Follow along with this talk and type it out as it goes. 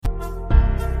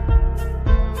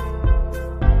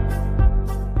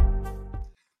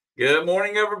Good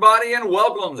morning, everybody, and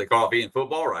welcome to Coffee and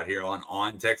Football right here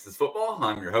on Texas Football.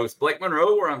 I'm your host, Blake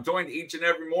Monroe, where I'm joined each and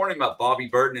every morning by Bobby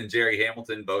Burton and Jerry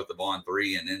Hamilton, both of On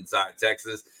 3 and Inside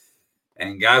Texas.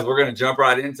 And, guys, we're going to jump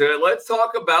right into it. Let's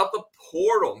talk about the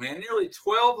portal, man. Nearly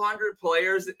 1,200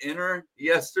 players enter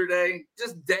yesterday,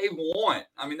 just day one.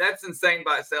 I mean, that's insane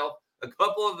by itself. A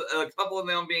couple of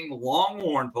them being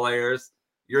Longhorn players.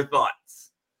 Your thoughts?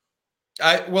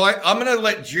 I'm going to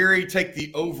let Jerry take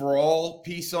the overall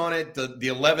piece on it, the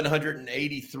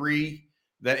 1,183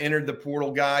 that entered the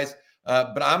portal, guys.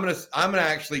 But I'm going to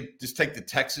actually just take the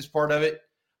Texas part of it.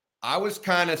 I was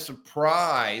kind of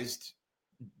surprised,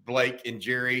 Blake and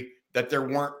Jerry, that there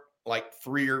weren't like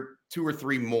two or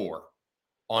three more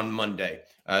on Monday.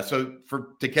 So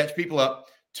to catch people up,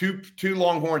 two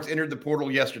Longhorns entered the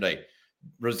portal yesterday.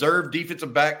 Reserve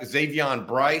defensive back Xavion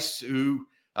Bryce, who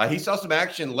he saw some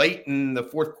action late in the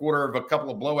fourth quarter of a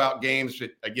couple of blowout games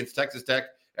against Texas Tech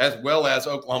as well as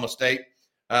Oklahoma State.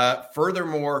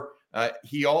 Furthermore,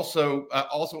 he also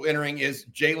entering is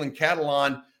Jalen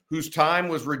Catalon, whose time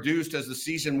was reduced as the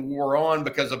season wore on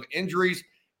because of injuries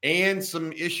and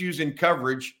some issues in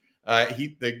coverage.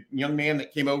 The young man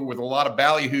that came over with a lot of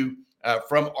ballyhoo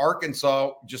from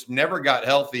Arkansas just never got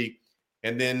healthy,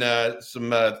 and then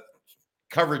some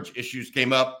coverage issues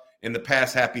came up in the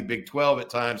pass-happy Big 12 at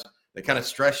times that kind of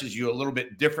stresses you a little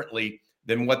bit differently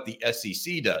than what the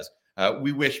SEC does.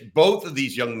 We wish both of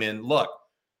these young men luck.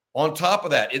 On top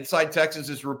of that, Inside Texas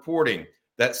is reporting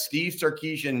that Steve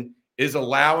Sarkisian is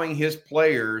allowing his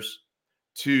players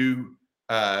to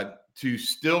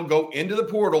still go into the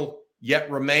portal,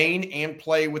 yet remain and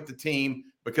play with the team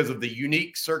because of the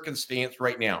unique circumstance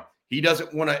right now. He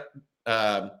doesn't want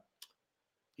to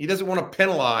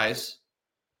penalize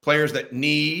players that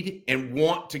need and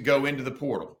want to go into the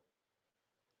portal.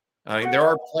 I mean, there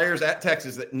are players at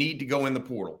Texas that need to go in the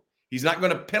portal. He's not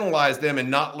going to penalize them and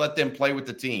not let them play with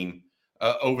the team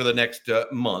over the next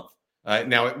month.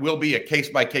 Now, it will be a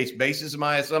case-by-case basis,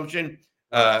 my assumption,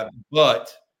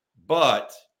 but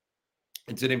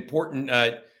it's an important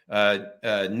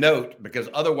note because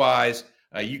otherwise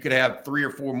you could have 3 or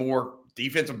 4 more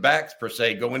defensive backs, per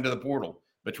se, go into the portal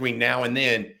between now and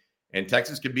then. And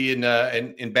Texas could be in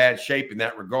bad shape in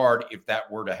that regard if that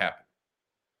were to happen.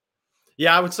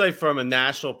 Yeah, I would say from a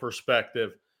national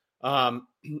perspective, when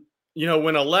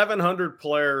over 1,100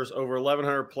 players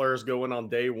go in on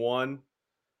day one,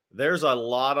 there's a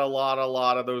lot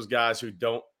of those guys who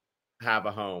don't have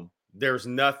a home. There's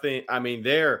nothing. I mean,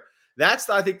 that's,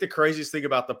 I think, the craziest thing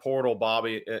about the portal,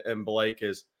 Bobby and Blake,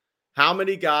 is how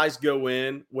many guys go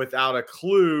in without a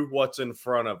clue what's in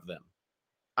front of them.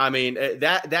 I mean,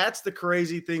 that's the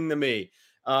crazy thing to me.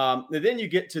 And then you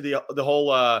get to the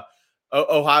whole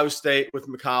Ohio State with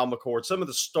Kyle McCord, some of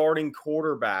the starting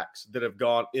quarterbacks that have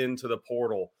gone into the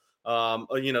portal.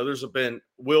 There's been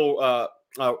Will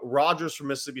Rogers from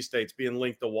Mississippi State's being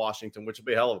linked to Washington, which would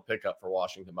be a hell of a pickup for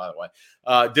Washington, by the way.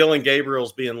 Dylan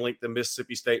Gabriel's being linked to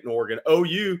Mississippi State and Oregon.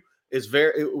 OU is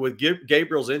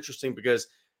Gabriel's interesting because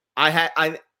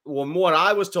what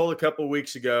I was told a couple of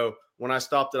weeks ago when I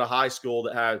stopped at a high school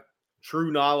that had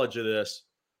true knowledge of this,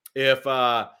 if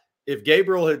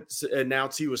Gabriel had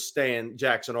announced he was staying,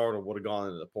 Jackson Arnold would have gone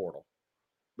into the portal,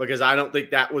 because I don't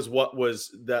think that was what was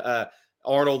the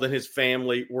Arnold and his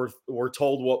family were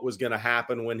told what was going to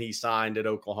happen when he signed at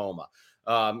Oklahoma.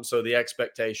 So the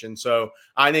expectation. So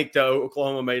I think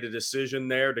Oklahoma made a decision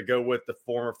there to go with the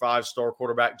former 5-star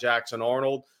quarterback Jackson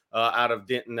Arnold out of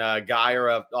Denton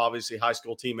Geyer, obviously high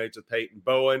school teammates with Peyton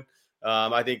Bowen.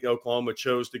 I think Oklahoma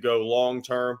chose to go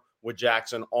long-term with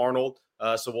Jackson Arnold.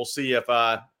 So we'll see if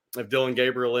Dylan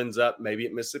Gabriel ends up maybe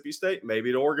at Mississippi State,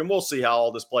 maybe at Oregon. We'll see how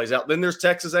all this plays out. Then there's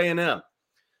Texas A&M.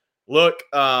 Look,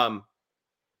 then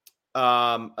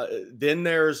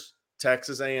there's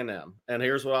Texas A&M. And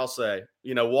here's what I'll say.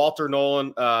 Walter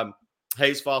Nolan,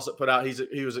 Hayes Fawcett put out,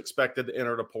 he was expected to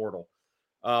enter the portal.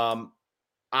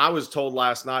 I was told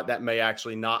last night that may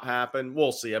actually not happen.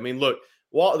 We'll see. I mean, look,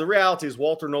 the reality is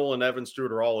Walter Nolan and Evan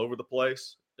Stewart are all over the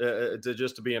place,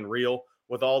 to being real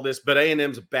with all this. But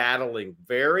A&M's battling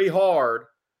very hard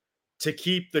to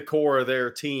keep the core of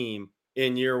their team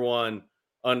in year one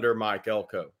under Mike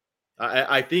Elko.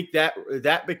 I think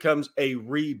that becomes a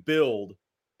rebuild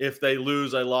if they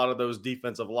lose a lot of those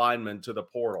defensive linemen to the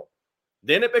portal.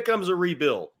 Then it becomes a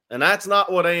rebuild. And that's not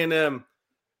what A&M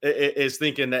is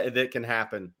thinking that can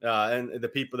happen. And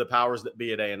the powers that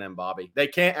be at A&M, Bobby, they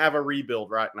can't have a rebuild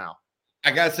right now.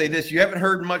 I got to say this. You haven't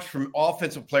heard much from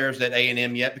offensive players at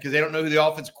A&M yet because they don't know who the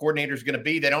offensive coordinator is going to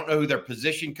be. They don't know who their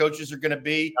position coaches are going to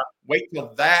be. Wait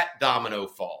till that domino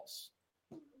falls.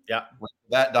 Yeah.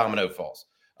 That domino falls.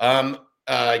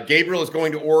 Gabriel is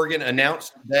going to Oregon,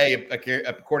 announced today,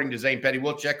 according to Zane Petty.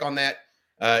 We'll check on that.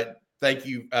 Thank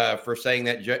you for saying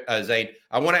that, Zane.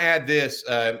 I want to add this,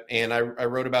 and I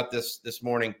wrote about this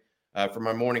morning for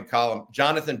my morning column.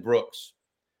 Jonathan Brooks,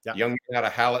 young man out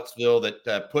of Hallettsville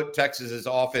that put Texas's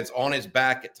offense on his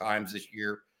back at times this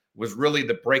year, was really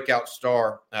the breakout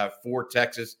star for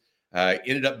Texas.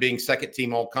 Ended up being second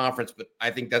team all conference, but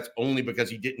I think that's only because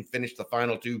he didn't finish the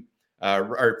final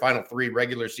final 3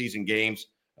 regular season games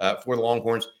for the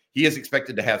Longhorns. He is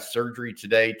expected to have surgery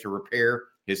today to repair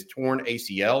his torn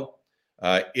ACL.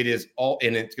 It is all,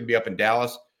 and it's going to be up in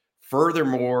Dallas.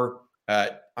 Furthermore,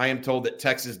 I am told that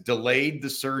Texas delayed the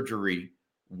surgery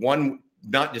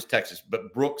not just Texas,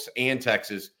 but Brooks and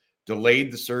Texas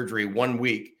delayed the surgery 1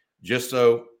 week just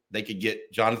so they could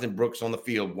get Jonathan Brooks on the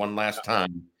field one last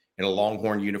time in a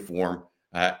Longhorn uniform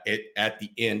at the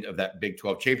end of that Big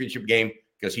 12 championship game,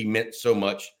 because he meant so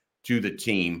much to the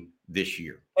team this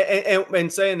year.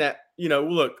 And saying that,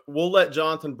 look, we'll let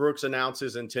Jonathan Brooks announce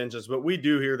his intentions, but we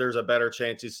do hear there's a better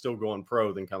chance he's still going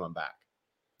pro than coming back.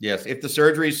 Yes, if the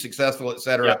surgery is successful, et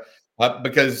cetera,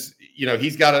 because,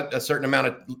 he's got a certain amount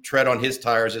of tread on his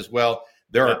tires as well.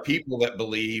 There are people that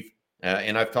believe,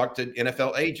 and I've talked to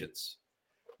NFL agents,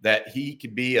 that he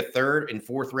could be a 3rd and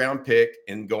 4th round pick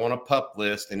and go on a PUP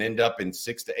list and end up in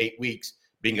 6 to 8 weeks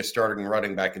being a starting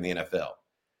running back in the NFL.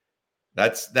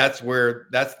 That's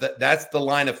the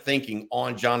line of thinking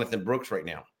on Jonathan Brooks right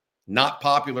now. Not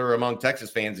popular among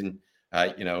Texas fans, and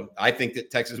I think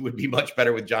that Texas would be much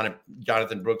better with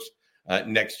Jonathan Brooks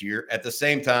next year. At the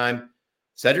same time,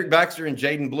 Cedric Baxter and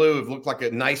Jaden Blue have looked like a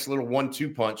nice little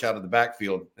 1-2 punch out of the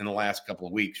backfield in the last couple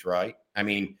of weeks, right? I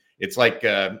mean, it's like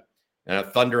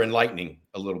thunder and lightning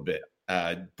a little bit.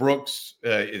 Brooks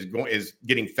is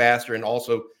getting faster and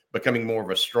also becoming more of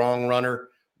a strong runner,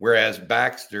 whereas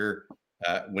Baxter,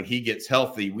 when he gets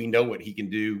healthy, we know what he can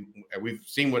do. We've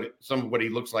seen some of what he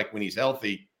looks like when he's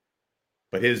healthy,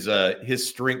 but his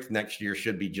strength next year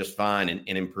should be just fine and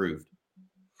improved.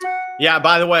 Yeah,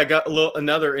 by the way, I got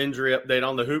another injury update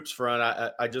on the hoops front.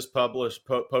 I just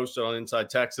posted on Inside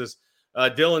Texas.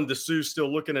 Dylan Dessous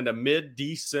still looking at a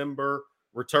mid-December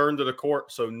return to the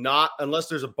court. So not unless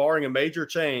there's barring a major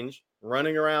change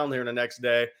running around here the next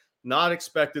day, not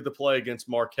expected to play against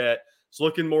Marquette. It's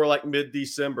looking more like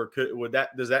mid-December.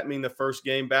 Does that mean the first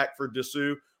game back for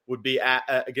Dessous would be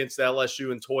against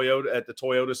LSU and Toyota at the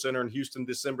Toyota Center in Houston,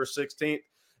 December 16th?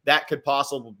 That could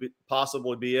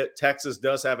possibly be it. Texas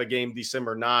does have a game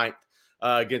December 9th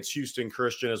against Houston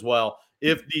Christian as well.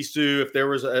 If there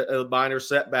was a minor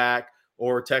setback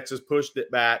or Texas pushed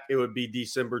it back, it would be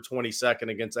December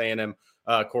 22nd against A&M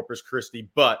Corpus Christi.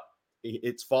 But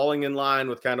it's falling in line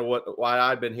with kind of what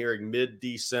I've been hearing,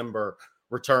 mid-December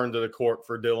return to the court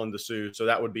for Dylan Dessous. So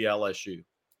that would be LSU.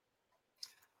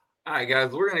 All right,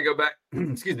 guys, we're going to go back,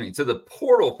 to the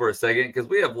portal for a second because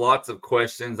we have lots of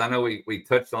questions. I know we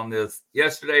touched on this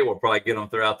yesterday. We'll probably get them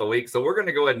throughout the week. So we're going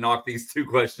to go ahead and knock these 2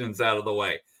 questions out of the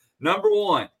way. Number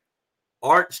 1,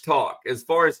 Arch talk. As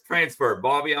far as transfer,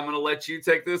 Bobby, I'm going to let you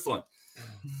take this one.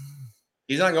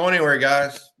 He's not going anywhere,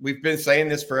 guys. We've been saying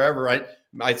this forever.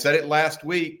 I said it last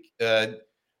week. That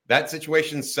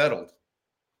situation's settled.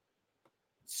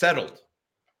 Settled.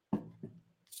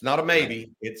 It's not a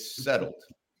maybe. It's settled.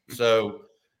 So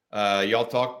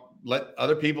y'all let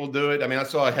other people do it. I mean, I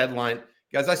saw a headline.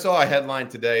 Guys, I saw a headline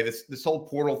today. This whole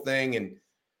portal thing, and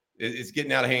it's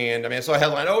getting out of hand. I mean, I saw a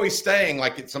headline, oh, he's staying,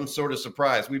 like it's some sort of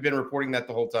surprise. We've been reporting that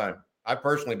the whole time. I've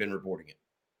personally been reporting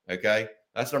it. Okay?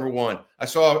 That's number 1. I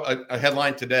saw a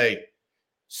headline today.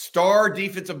 Star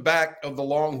defensive back of the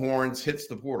Longhorns hits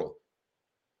the portal.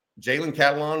 Jalen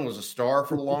Catalon was a star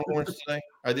for the Longhorns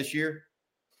this year.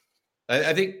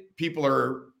 I think people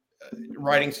are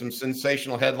writing some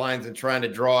sensational headlines and trying to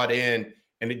draw it in,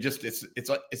 and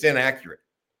it's inaccurate.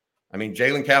 I mean,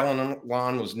 Jalen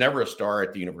Catalon was never a star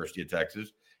at the University of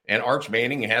Texas, and Arch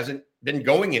Manning hasn't been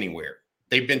going anywhere.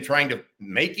 They've been trying to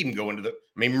make him go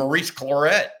Maurice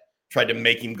Claret tried to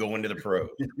make him go into the pros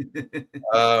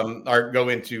or go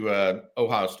into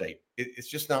Ohio State. It's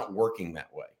just not working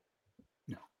that way.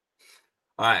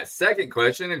 All right, second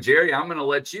question, and Jerry, I'm going to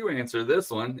let you answer this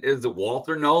one. Is it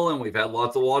Walter Nolan? We've had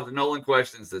lots of Walter Nolan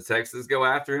questions. Does Texas go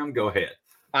after him? Go ahead.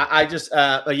 I just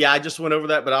went over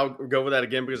that, but I'll go over that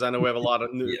again because I know we have a lot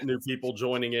of new people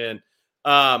joining in.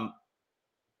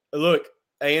 Look,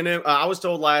 A&M. I was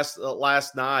told last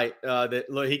night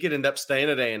that he could end up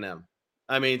staying at A&M.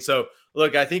 I mean, so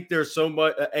look, I think there's so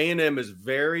much. A&M is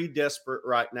very desperate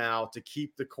right now to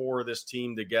keep the core of this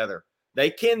team together.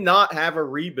 They cannot have a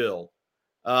rebuild.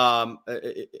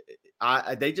 They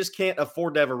just can't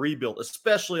afford to have a rebuild,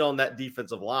 especially on that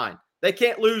defensive line. They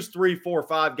can't lose 3, 4,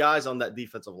 5 guys on that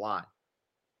defensive line.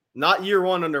 Not year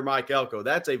one under Mike Elko.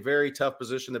 That's a very tough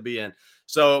position to be in.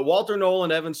 So Walter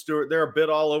Nolan, Evan Stewart, they're a bit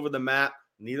all over the map.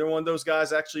 Neither one of those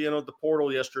guys actually entered the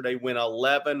portal yesterday when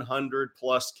 1,100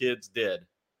 plus kids did.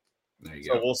 There you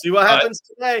so go. We'll see what happens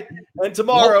today and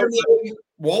tomorrow.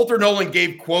 Walter Nolan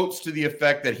gave quotes to the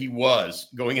effect that he was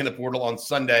going in the portal on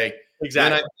Sunday.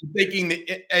 Exactly. And I'm thinking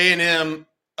that A&M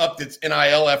upped its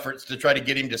NIL efforts to try to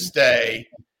get him to stay.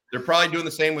 They're probably doing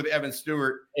the same with Evan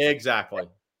Stewart. Exactly.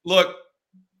 Look,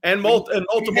 and multiple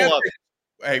others.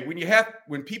 Hey,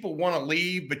 when people want to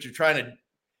leave, but you're trying to,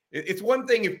 it's one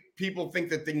thing if people think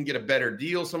that they can get a better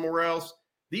deal somewhere else.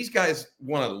 These guys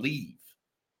want to leave.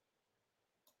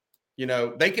 You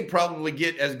know, they could probably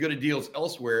get as good a deals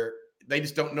elsewhere. They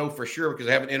just don't know for sure because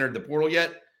they haven't entered the portal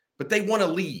yet, but they want to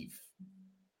leave.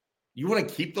 You want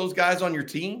to keep those guys on your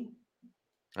team?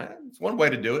 It's one way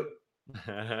to do it.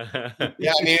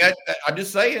 Yeah, I mean, I'm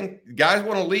just saying, guys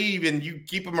want to leave and you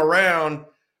keep them around.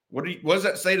 What does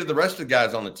that say to the rest of the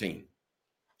guys on the team?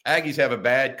 Aggies have a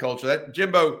bad culture. That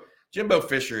Jimbo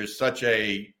Fisher is such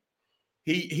a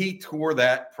he tore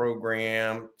that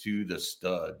program to the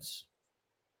studs.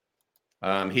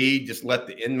 He just let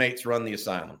the inmates run the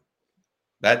asylum.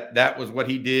 That was what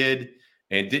he did,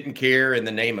 and didn't care in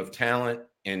the name of talent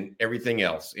and everything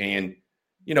else. And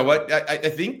you know what? I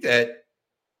think the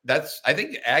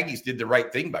Aggies did the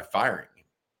right thing by firing him.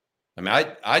 I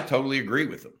mean, I totally agree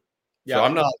with them. Yeah.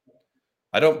 So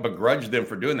I don't begrudge them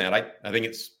for doing that. I think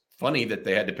it's funny that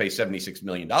they had to pay $76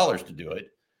 million to do it.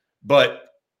 But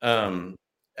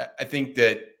I think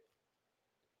that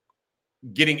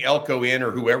getting Elko in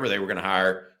or whoever they were going to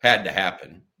hire had to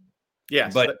happen.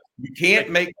 Yes. But you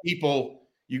can't make people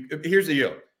here's the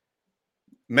deal.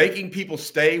 Making people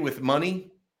stay with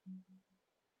money,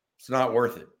 it's not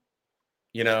worth it.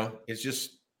 You know, it's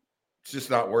just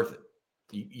not worth it.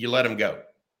 You let them go.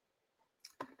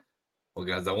 Well,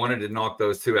 guys, I wanted to knock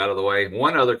those two out of the way.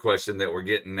 One other question that we're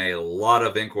getting a lot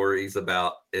of inquiries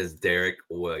about is Derek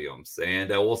Williams. And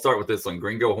we'll start with this one.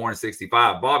 Gringo Horn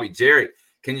 65. Bobby, Jerry,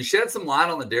 can you shed some light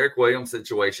on the Derek Williams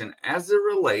situation as it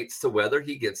relates to whether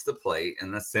he gets to play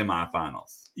in the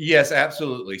semifinals? Yes,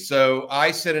 absolutely. So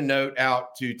I sent a note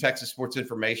out to Texas Sports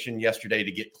Information yesterday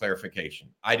to get clarification.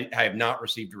 I have not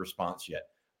received a response yet.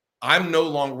 We're no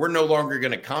longer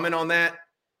going to comment on that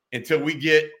until we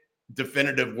get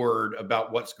definitive word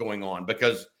about what's going on,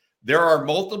 because there are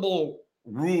multiple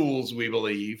rules, we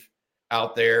believe,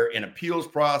 out there in appeals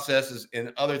processes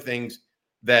and other things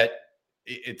that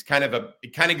it kind of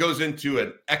goes into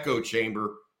an echo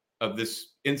chamber of this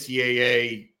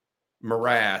NCAA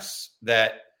morass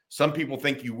that some people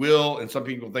think you will and some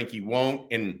people think you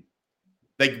won't, and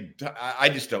I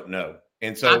just don't know.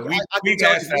 And so we've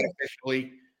asked that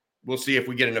officially. We'll see if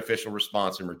we get an official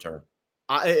response in return.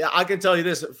 I can tell you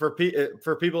this for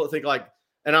people that think like,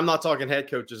 and I'm not talking head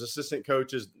coaches, assistant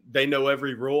coaches, they know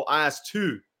every rule. I asked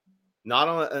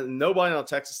nobody on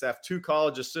Texas staff, 2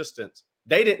 college assistants.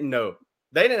 They didn't know.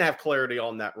 They didn't have clarity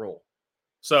on that rule.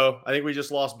 So I think we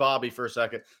just lost Bobby for a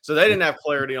second. So they didn't have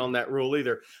clarity on that rule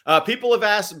either. People have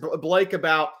asked Blake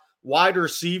about wide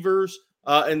receivers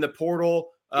in the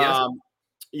portal. Yes.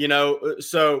 You know,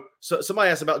 so somebody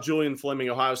asked about Julian Fleming,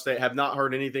 Ohio State. Have not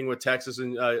heard anything with Texas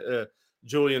and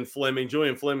Julian Fleming.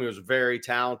 Julian Fleming was very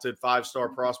talented, 5-star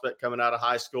prospect coming out of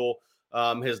high school.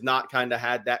 Has not kind of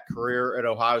had that career at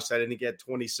Ohio State. I think he had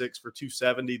 26 for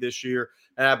 270 this year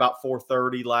and about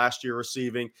 430 last year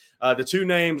receiving. The 2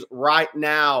 names right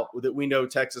now that we know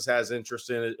Texas has interest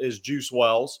in is Juice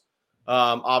Wells.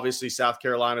 Obviously, South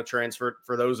Carolina transferred.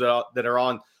 For those that are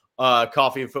on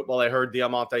Coffee and Football, I heard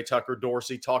Diamante Tucker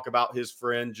Dorsey talk about his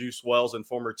friend Juice Wells and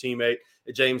former teammate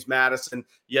James Madison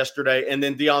yesterday. And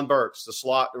then Deion Burks, the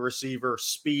slot receiver,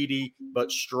 speedy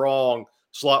but strong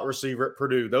slot receiver at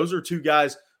Purdue. Those are 2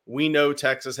 guys we know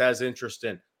Texas has interest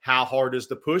in. How hard is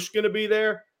the push going to be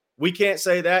there? We can't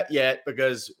say that yet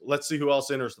because let's see who else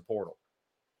enters the portal.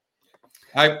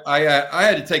 I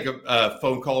had to take a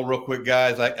phone call real quick,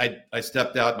 guys. I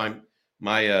stepped out.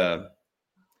 My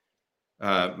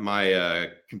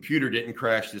computer didn't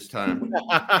crash this time.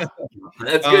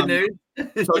 That's good news.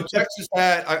 So Texas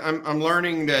I'm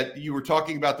learning that you were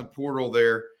talking about the portal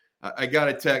there. I got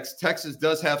a text. Texas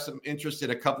does have some interest in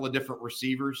a couple of different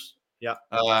receivers. Yeah.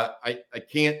 I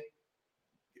can't.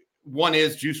 One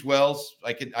is Juice Wells.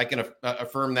 I can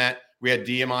affirm that. We had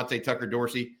Diamante Tucker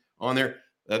Dorsey on there.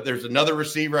 There's another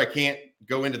receiver. I can't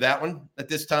go into that one at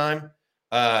this time.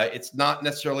 It's not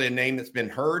necessarily a name that's been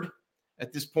heard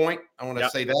at this point. I want to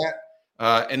say that.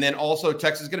 And then also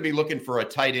Texas is going to be looking for a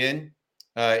tight end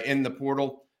in the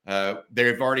portal.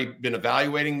 They've already been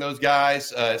evaluating those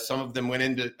guys. A couple of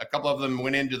them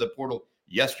went into the portal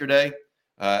yesterday.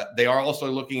 They are also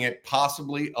looking at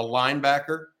possibly a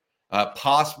linebacker,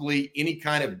 possibly any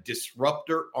kind of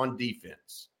disruptor on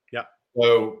defense. Yeah.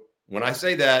 So when I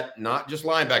say that, not just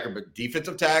linebacker, but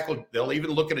defensive tackle, they'll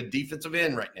even look at a defensive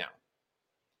end right now.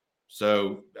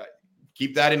 So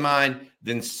keep that in mind.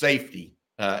 Then safety,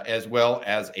 as well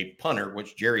as a punter,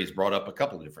 which Jerry has brought up a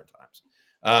couple of different times.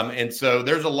 And so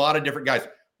there's a lot of different guys.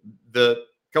 The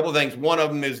couple of things. One of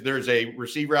them is there's a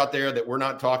receiver out there that we're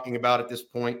not talking about at this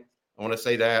point. I want to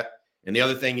say that. And the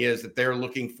other thing is that they're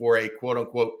looking for a quote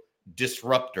unquote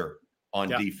disruptor on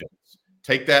defense.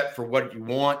 Take that for what you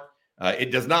want.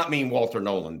 It does not mean Walter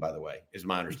Nolan, by the way, is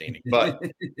my understanding. But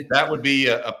that would be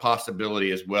a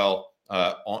possibility as well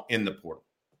in the portal.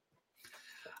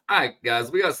 All right,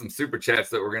 guys, we got some super chats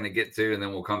that we're going to get to, and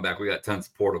then we'll come back. We got tons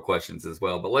of portal questions as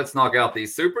well, but let's knock out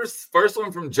these supers. First one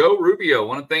from Joe Rubio. I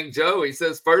want to thank Joe. He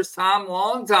says, first time,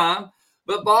 long time.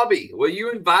 But Bobby, will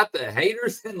you invite the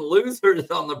haters and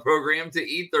losers on the program to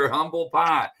eat their humble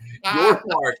pie?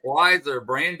 Yormark, Weiser,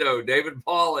 Brando, David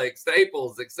Pollock,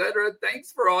 Staples, etc.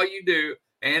 Thanks for all you do,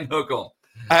 and hook 'em.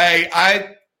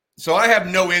 So I have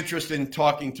no interest in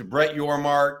talking to Brett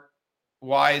Yormark,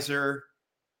 Weiser,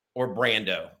 or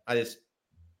Brando. I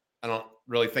don't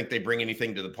really think they bring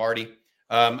anything to the party.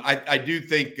 I do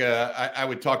think I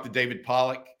would talk to David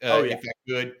Pollock if I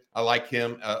could. I like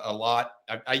him a lot.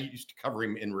 I used to cover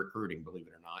him in recruiting, believe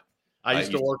it or not. I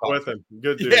used to work with him.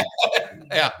 Good dude.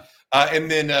 Yeah.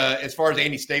 And then as far as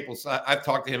Andy Staples, I've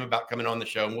talked to him about coming on the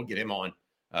show, and we'll get him on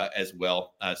as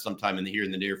well sometime in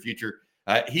the near future.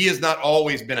 He has not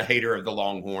always been a hater of the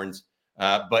Longhorns,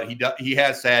 but he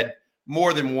has had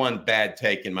more than one bad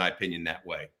take, in my opinion, that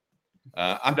way.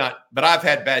 I'm not, but I've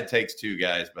had bad takes too,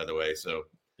 guys, by the way. So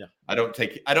yeah, I don't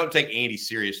take Andy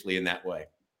seriously in that way.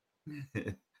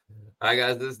 All right,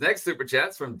 guys, this next super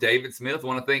chat's from David Smith. I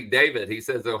want to thank David. He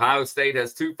says Ohio State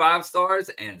has 2 5-stars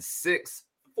and 6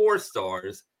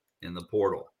 4-stars in the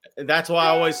portal. And that's why I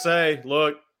always say,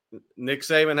 look, Nick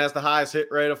Saban has the highest hit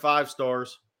rate of 5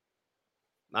 stars.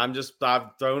 I've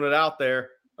thrown it out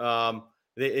there.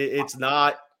 It's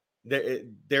not,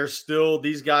 there's still,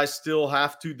 these guys still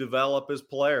have to develop as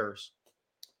players.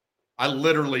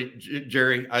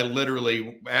 Jerry,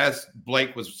 as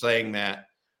Blake was saying that,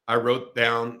 I wrote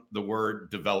down the word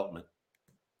development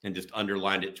and just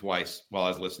underlined it twice while I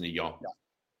was listening to y'all. Yeah.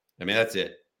 I mean, that's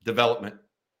it. Development.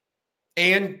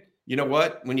 And you know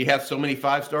what? When you have so many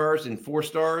 5-stars and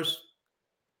 4-stars,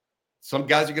 some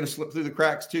guys are going to slip through the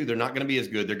cracks too. They're not going to be as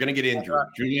good. They're going to get injured. Right.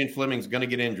 Julian Fleming's going to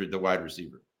get injured, the wide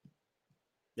receiver.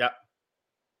 Yep.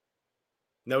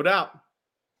 No doubt.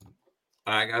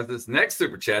 All right, guys, this next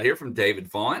super chat here from David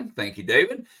Vaughn. Thank you,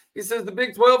 David. He says the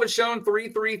Big 12 has shown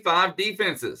 3-3-5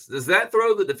 defenses. Does that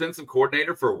throw the defensive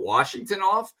coordinator for Washington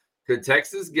off? Could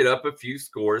Texas get up a few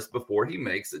scores before he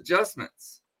makes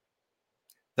adjustments?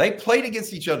 They played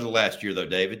against each other last year, though,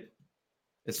 David.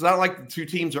 It's not like the two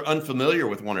teams are unfamiliar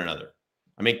with one another.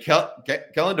 I mean,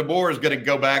 Kellen DeBoer is going to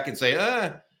go back and say,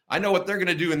 I know what they're going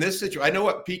to do in this situation. I know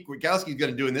what Pete Kwiatkowski is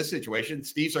going to do in this situation.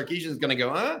 Steve Sarkisian is going to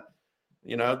go,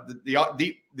 You know,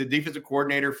 the defensive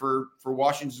coordinator for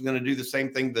Washington is going to do the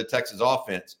same thing to the Texas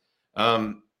offense.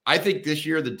 I think this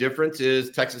year the difference is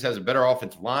Texas has a better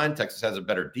offensive line. Texas has a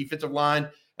better defensive line.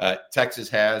 Texas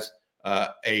has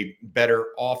a better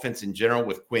offense in general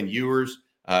with Quinn Ewers,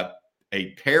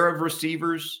 a pair of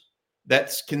receivers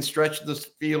that can stretch the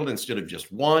field instead of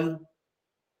just one.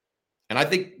 And I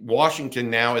think Washington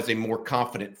now is a more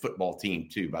confident football team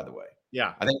too, by the way.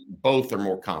 Yeah. I think both are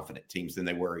more confident teams than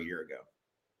they were a year ago.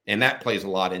 And that plays a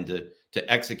lot into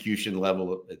execution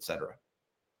level, et cetera.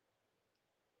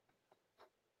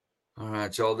 All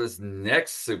right, y'all. This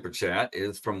next super chat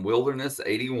is from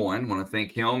Wilderness81. Want to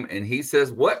thank him. And he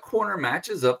says, what corner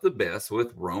matches up the best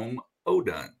with Rome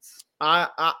Oduns?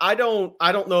 I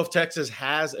don't know if Texas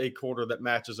has a corner that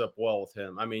matches up well with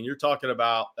him. I mean, you're talking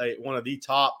about one of the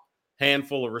top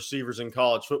handful of receivers in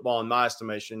college football, in my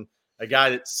estimation, a guy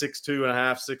that's 6'2 and a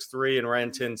half, 6'3 and ran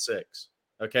 10.6.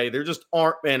 Okay. There just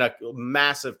aren't in a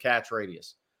massive catch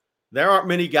radius. There aren't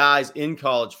many guys in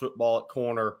college football at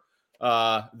corner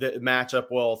that match up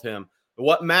well with him.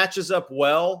 What matches up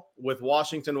well with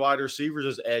Washington wide receivers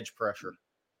is edge pressure.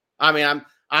 I mean,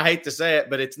 I hate to say it,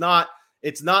 but it's not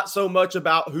so much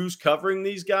about who's covering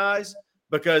these guys,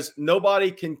 because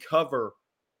nobody can cover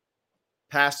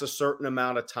past a certain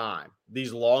amount of time.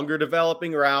 These longer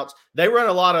developing routes, they run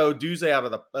a lot of Odunze out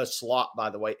of the slot, by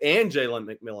the way, and Jalen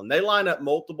McMillan. They line up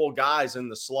multiple guys in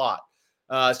the slot.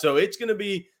 So it's going to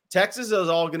be Texas is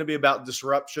all going to be about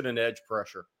disruption and edge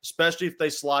pressure, especially if they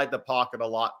slide the pocket a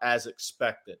lot as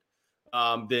expected.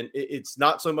 Then it's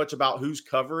not so much about who's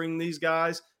covering these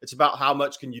guys. It's about how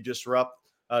much can you disrupt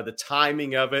the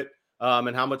timing of it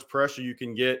and how much pressure you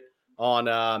can get on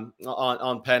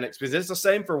Penix. Because it's the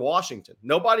same for Washington.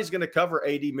 Nobody's going to cover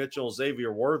A.D. Mitchell,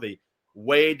 Xavier Worthy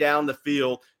way down the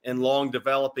field in long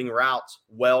developing routes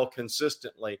well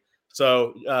consistently.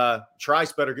 So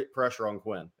Trice better get pressure on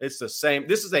Quinn. It's the same.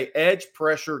 This is a edge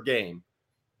pressure game.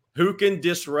 Who can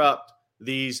disrupt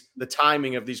the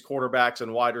timing of these quarterbacks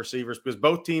and wide receivers? Because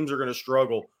both teams are going to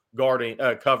struggle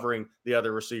covering the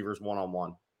other receivers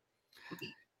one-on-one.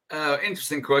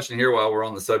 Interesting question here while we're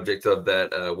on the subject of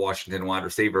that Washington wide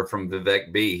receiver from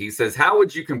Vivek B. He says, how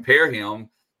would you compare him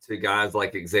to guys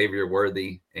like Xavier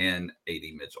Worthy and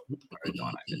A.D. Mitchell? Or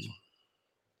John Mitchell?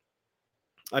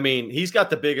 I mean, he's got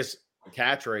the biggest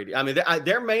catch rate. I mean,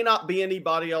 there may not be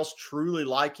anybody else truly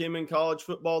like him in college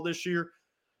football this year.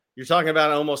 You're talking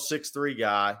about an almost 6'3"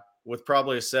 guy with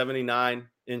probably a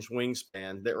 79-inch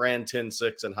wingspan that ran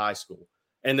 10.6 in high school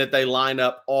and that they line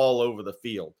up all over the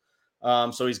field.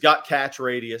 So he's got catch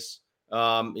radius.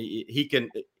 He can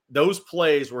 – those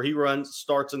plays where he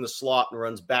starts in the slot and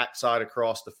runs backside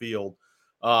across the field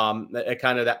at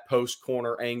kind of that post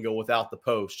corner angle without the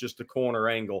post, just the corner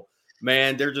angle.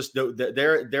 Man,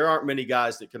 there aren't many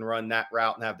guys that can run that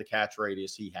route and have the catch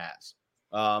radius he has.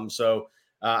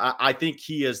 I think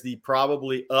he is the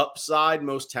probably upside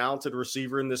most talented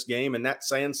receiver in this game, and that's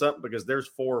saying something because there's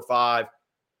 4 or 5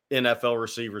 NFL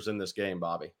receivers in this game,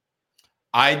 Bobby.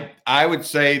 I would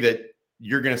say that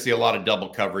you're going to see a lot of double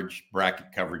coverage,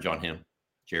 bracket coverage on him,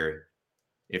 Jerry.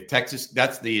 If Texas,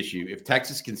 that's the issue. If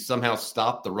Texas can somehow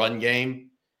stop the run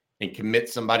game and commit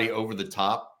somebody over the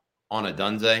top on a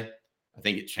Dunze, I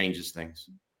think it changes things.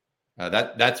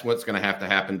 That's what's going to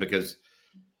happen because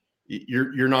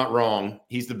you're not wrong.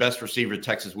 He's the best receiver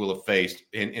Texas will have faced,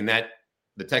 and that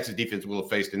the Texas defense will have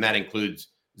faced, and that includes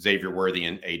Xavier Worthy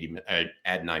and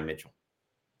Adonai Mitchell.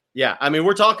 Yeah, I mean,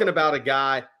 we're talking about a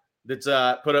guy that's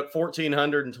put up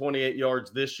 1,428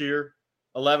 yards this year,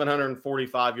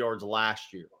 1,145 yards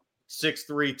last year,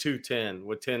 6'3", 210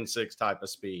 with 10.6 type of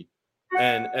speed,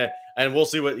 and we'll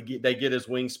see what they get his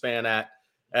wingspan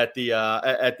at the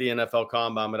NFL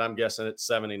Combine, but I'm guessing it's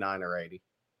 79 or 80.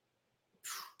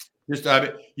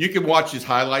 You can watch his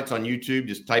highlights on YouTube.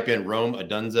 Just type in Rome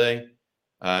Odunze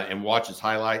and watch his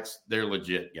highlights. They're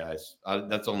legit, guys.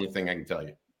 That's the only thing I can tell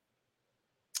you.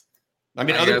 I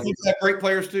mean, other teams have great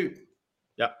players too.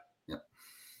 Yep.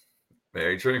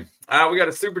 Very true. We got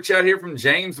a super chat here from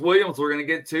James Williams we're going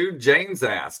to get to. James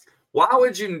asked, why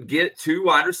would you get 2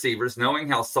 wide receivers knowing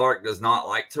how Sark does not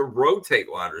like to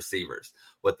rotate wide receivers?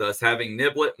 With us having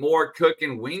Niblet, Moore, Cook,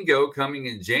 and Wingo coming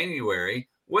in January,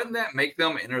 wouldn't that make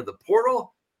them enter the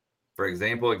portal? For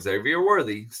example, Xavier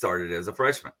Worthy started as a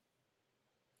freshman.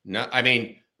 No, I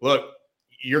mean, look,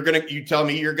 you tell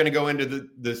me you're going to go into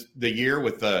the year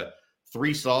with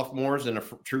 3 sophomores and a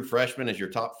true freshman as your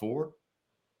top 4?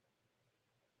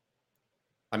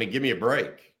 I mean, give me a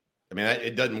break. I mean,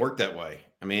 it doesn't work that way.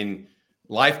 I mean,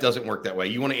 life doesn't work that way.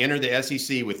 You want to enter the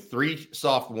SEC with 3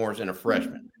 sophomores and a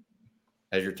freshman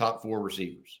as your top 4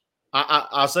 receivers.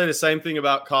 I'll say the same thing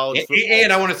about college football.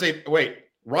 And I want to say, wait,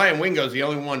 Ryan Wingo is the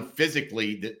only one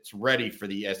physically that's ready for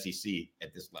the SEC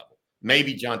at this level.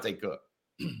 Maybe Jonte Cook.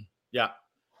 Yeah.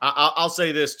 I'll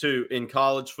say this too. In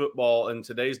college football in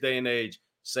today's day and age,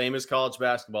 same as college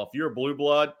basketball, if you're a blue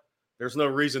blood, there's no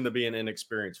reason to be an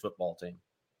inexperienced football team.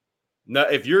 No,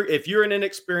 if you're an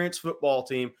inexperienced football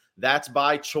team, that's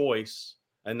by choice,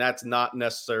 and that's not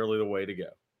necessarily the way to go.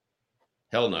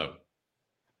 Hell no.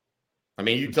 I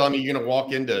mean, you telling me you're going to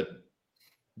walk into,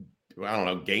 I don't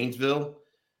know, Gainesville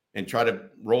and try to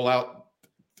roll out?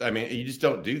 I mean, you just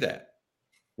don't do that.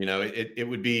 You know, it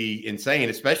would be insane,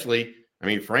 especially, I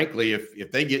mean, frankly,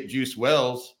 if they get Juice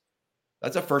Wells,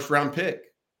 that's a first-round pick.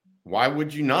 Why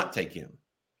would you not take him?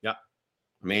 Yeah.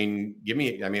 I mean,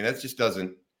 that just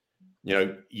doesn't, you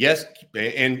know, yes,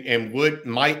 and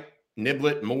might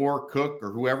Niblet, Moore, Cook,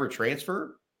 or whoever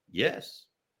transfer? Yes.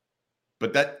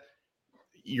 But that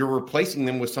you're replacing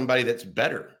them with somebody that's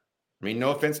better. I mean, no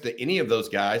offense to any of those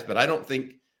guys, but I don't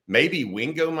think maybe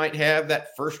Wingo might have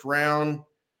that first round,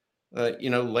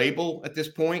 label at this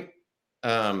point.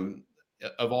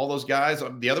 Of all those guys,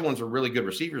 the other ones are really good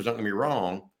receivers. Don't get me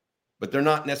wrong, but they're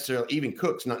not necessarily, even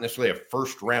Cook's not necessarily a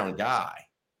first round guy.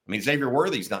 I mean, Xavier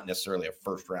Worthy's not necessarily a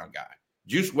first round guy.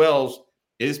 Juice Wells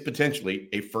is potentially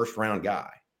a first round guy.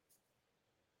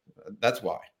 That's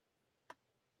why.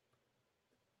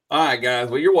 All right, guys.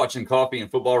 Well, you're watching Coffee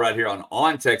and Football right here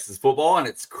on Texas Football, and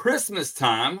it's Christmas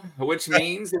time, which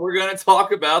means we're going to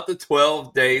talk about the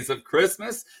 12 days of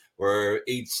Christmas, where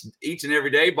each and every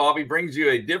day, Bobby brings you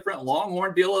a different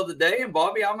Longhorn deal of the day. And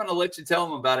Bobby, I'm going to let you tell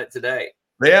them about it today.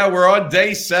 Yeah, we're on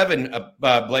day 7,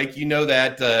 Blake. You know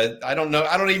that. I don't know.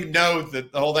 I don't even know the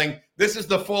whole thing. This is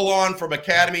the full on from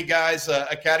Academy, guys.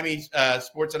 Academy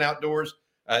Sports and Outdoors.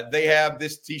 They have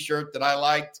this T-shirt that I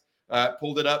liked.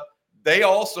 Pulled it up. They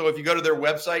also, if you go to their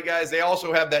website, guys, they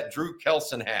also have that Drew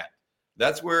Kelson hat.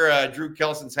 That's where Drew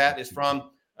Kelson's hat is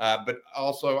from. But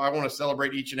also, I want to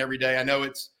celebrate each and every day. I know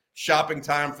it's shopping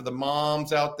time for the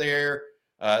moms out there,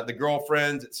 the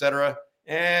girlfriends, etc.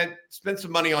 And spend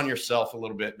some money on yourself a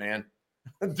little bit, man.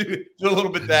 do a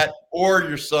little bit of that, or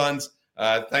your sons.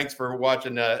 Thanks for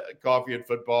watching Coffee and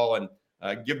Football,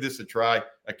 and give this a try.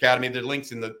 Academy, the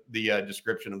link's in the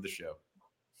description of the show.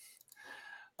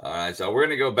 All right, so we're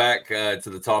going to go back to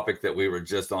the topic that we were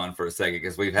just on for a second,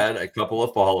 because we've had a couple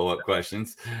of follow-up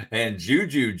questions. And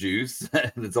Juju Juice,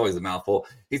 that's always a mouthful,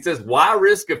 he says, why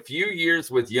risk a few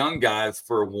years with young guys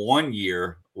for 1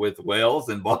 year with Wells?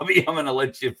 And Bobby, I'm going to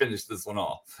let you finish this one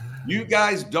off. You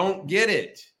guys don't get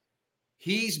it.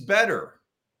 He's better.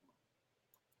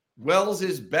 Wells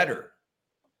is better.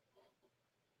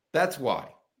 That's why.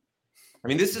 I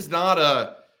mean, this is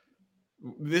not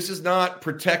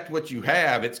protect what you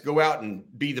have. It's go out and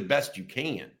be the best you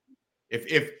can.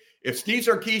 If Steve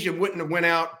Sarkisian wouldn't have went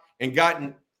out and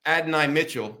gotten Adonai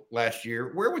Mitchell last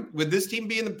year, where would this team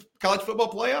be in the college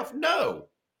football playoff? No.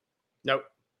 Nope.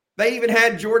 They even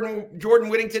had Jordan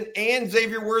Whittington and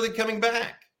Xavier Worthy coming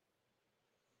back.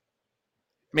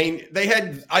 I mean, they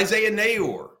had Isaiah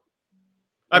Nayor.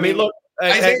 I mean, look,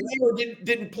 Isaiah Nayor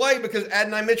didn't play because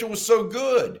Adonai Mitchell was so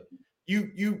good.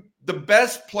 The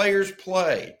best players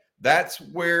play. That's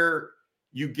where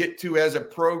you get to as a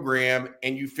program,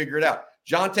 and you figure it out.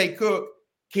 Jonte Cook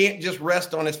can't just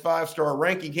rest on his 5-star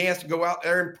ranking. He has to go out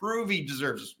there and prove he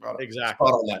deserves a spot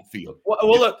on that field. Well,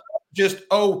 look,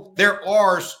 they're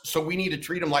ours, so we need to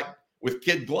treat them like with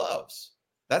kid gloves.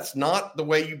 That's not the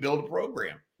way you build a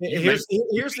program. Here's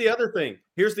the other thing.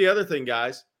 Here's the other thing,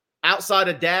 guys. Outside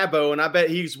of Dabo, and I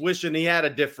bet he's wishing he had a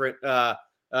different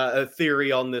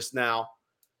theory on this now.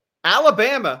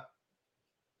 Alabama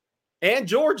and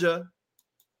Georgia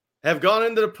have gone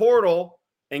into the portal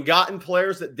and gotten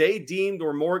players that they deemed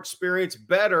were more experienced,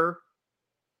 better,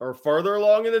 or further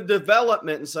along in the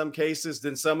development in some cases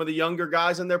than some of the younger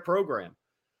guys in their program.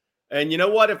 And you know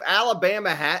what? If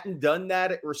Alabama hadn't done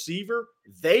that at receiver,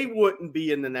 they wouldn't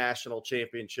be in the national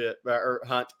championship or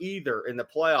hunt either in the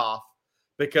playoff,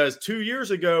 because 2 years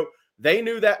ago, they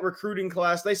knew that recruiting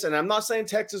class. They said, I'm not saying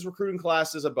Texas recruiting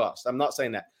class is a bust. I'm not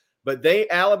saying that. But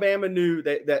Alabama knew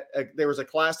that there was a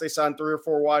class they signed 3 or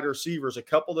 4 wide receivers. A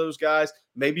couple of those guys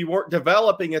maybe weren't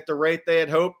developing at the rate they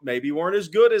had hoped, maybe weren't as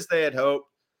good as they had hoped.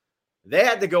 They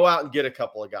had to go out and get a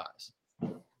couple of guys.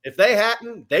 If they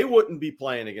hadn't, they wouldn't be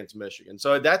playing against Michigan.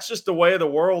 So that's just the way of the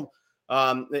world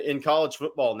in college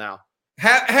football now.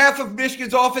 Half of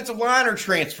Michigan's offensive line are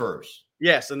transfers.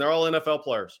 Yes, and they're all NFL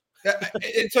players.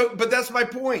 But that's my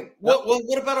point.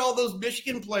 What about all those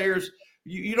Michigan players?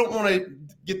 You don't want to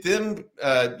get them,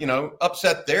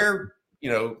 upset their,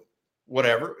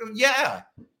 whatever. Yeah,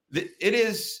 it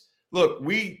is. Look,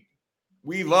 we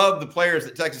love the players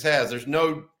that Texas has. There's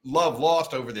no love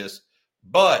lost over this,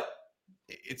 but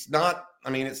it's not.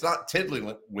 I mean, it's not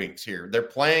tiddlywinks here. They're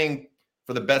playing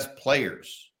for the best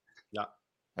players. Yeah,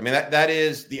 I mean that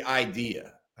is the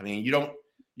idea. I mean,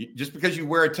 just because you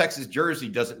wear a Texas jersey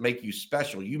doesn't make you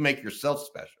special. You make yourself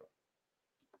special.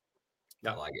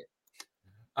 I like it.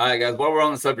 All right, guys, while we're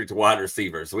on the subject of wide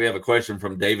receivers, we have a question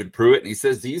from David Pruitt, and he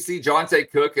says, do you see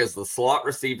Jonte Cook as the slot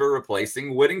receiver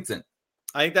replacing Whittington?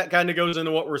 I think that kind of goes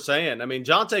into what we're saying. I mean,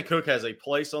 Jonte Cook has a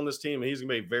place on this team, and he's going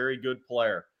to be a very good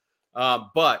player.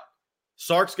 But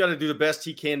Sark's got to do the best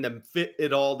he can to fit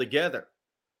it all together.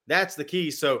 That's the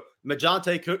key. So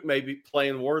Jonte Cook may be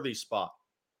playing Worthy's spot.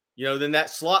 Then that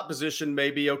slot position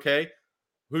may be okay.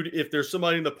 If there's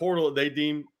somebody in the portal that they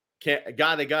deem a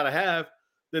guy they got to have,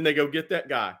 then they go get that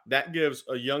guy. That gives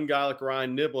a young guy like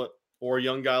Ryan Niblett or a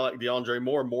young guy like DeAndre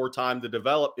Moore more time to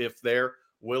develop if they're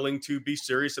willing to be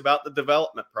serious about the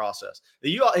development process.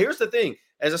 Here's the thing.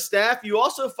 As a staff, you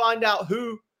also find out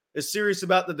who is serious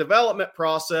about the development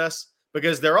process,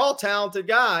 because they're all talented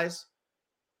guys,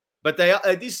 but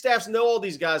these staffs know all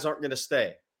these guys aren't going to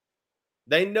stay.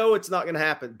 They know it's not going to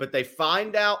happen, but they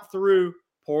find out through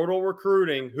portal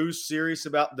recruiting who's serious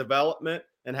about development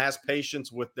and has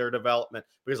patience with their development,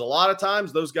 because a lot of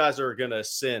times those guys are going to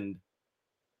ascend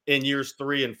in years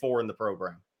 3 and 4 in the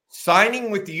program.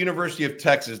 Signing with the University of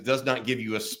Texas does not give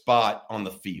you a spot on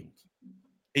the field.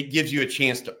 It gives you a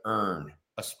chance to earn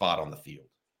a spot on the field.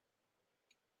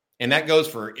 And that goes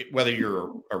for whether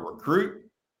you're a recruit,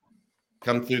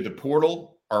 come through the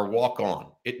portal, or walk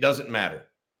on. It doesn't matter.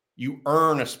 You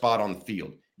earn a spot on the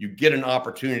field. You get an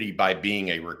opportunity by being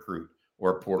a recruit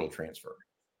or a portal transfer.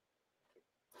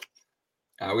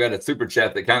 We got a super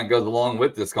chat that kind of goes along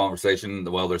with this conversation.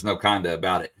 Well, there's no kind of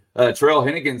about it. Terrell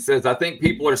Hennigan says, I think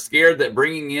people are scared that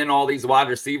bringing in all these wide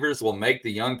receivers will make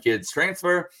the young kids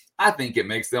transfer. I think it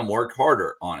makes them work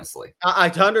harder, honestly. I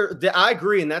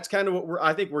agree, and that's kind of what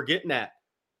I think we're getting at.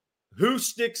 Who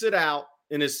sticks it out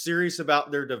and is serious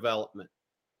about their development?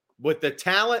 With the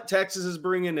talent Texas is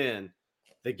bringing in,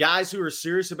 the guys who are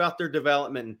serious about their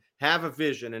development and have a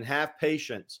vision and have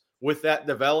patience with that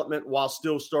development while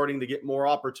still starting to get more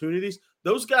opportunities,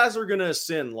 those guys are going to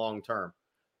ascend long term.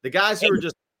 The guys who are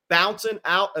just bouncing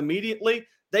out immediately,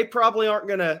 they probably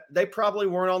weren't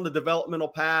on the developmental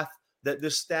path that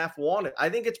this staff wanted. I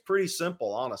think it's pretty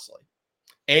simple, honestly.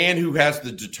 And who has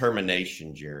the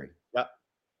determination, Jerry? Yep.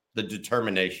 The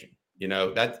determination.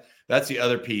 That's the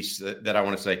other piece that I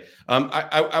want to say.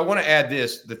 I want to add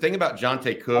this. The thing about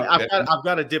Jonte Cook. I've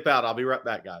got to dip out. I'll be right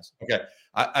back, guys. Okay.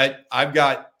 I've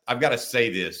got to say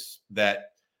this,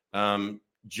 that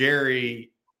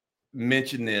Jerry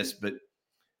mentioned this, but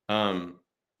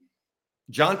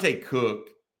Jonte Cook,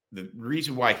 the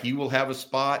reason why he will have a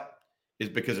spot is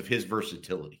because of his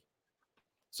versatility.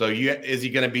 So is he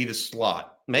going to be the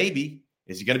slot? Maybe.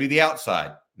 Is he going to be the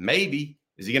outside? Maybe.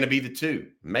 Is he going to be the 2?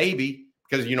 Maybe.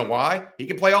 Because you know why? He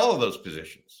can play all of those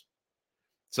positions.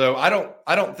 So I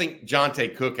don't think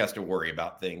Jonte Cook has to worry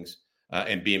about things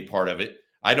and being part of it.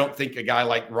 I don't think a guy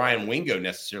like Ryan Wingo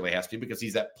necessarily has to, because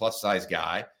he's that plus size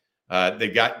guy.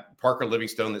 They've got Parker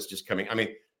Livingstone that's just coming. I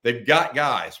mean, they've got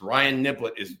guys. Ryan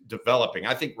Niblett is developing.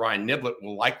 I think Ryan Niblett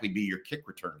will likely be your kick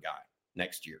return guy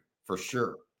next year for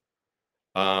sure.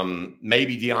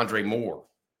 Maybe DeAndre Moore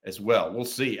as well. We'll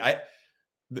see.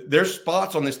 There's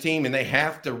spots on this team, and they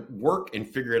have to work and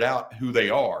figure it out who they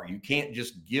are. You can't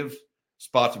just give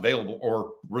spots available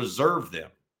or reserve them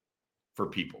for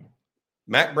people.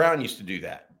 Mac Brown used to do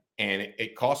that, and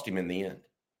it cost him in the end.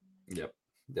 Yep,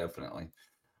 definitely.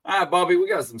 All right, Bobby, we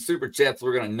got some super chats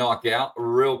we're going to knock out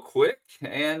real quick.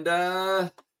 And,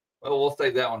 we'll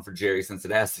save that one for Jerry since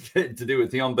it has to do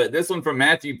with him. But this one from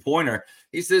Matthew Pointer.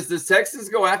 He says, does Texas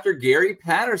go after Gary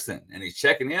Patterson? And he's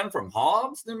checking in from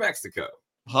Hobbs, New Mexico.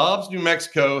 Hobbs, New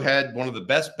Mexico had one of the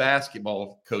best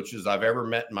basketball coaches I've ever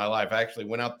met in my life. I actually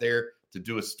went out there to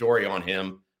do a story on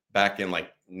him back in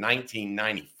like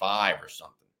 1995 or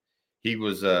something. He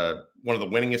was one of the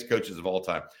winningest coaches of all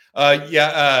time.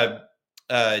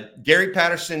 Gary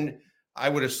Patterson, I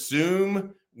would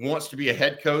assume, wants to be a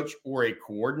head coach or a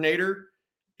coordinator.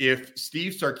 If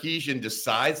Steve Sarkisian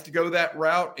decides to go that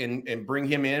route and bring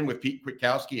him in with Pete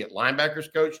Kwiatkowski at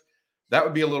linebackers coach, that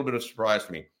would be a little bit of a surprise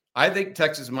for me. I think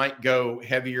Texas might go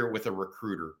heavier with a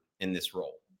recruiter in this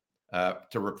role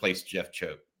to replace Jeff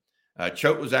Choate.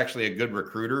 Choate was actually a good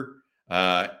recruiter,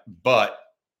 but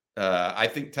I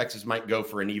think Texas might go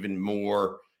for an even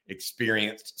more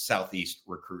experienced Southeast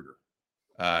recruiter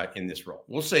in this role.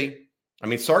 We'll see. I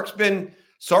mean, Sark's got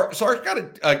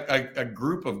a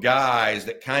group of guys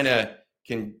that kind of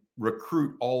can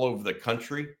recruit all over the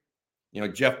country.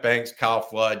 Jeff Banks, Kyle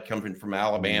Flood coming from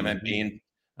Alabama, being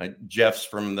Jeff's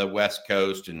from the West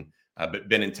Coast and but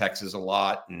been in Texas a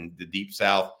lot, and the Deep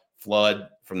South. Flood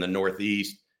from the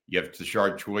Northeast. You have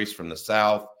Tashard Choice from the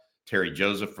South, Terry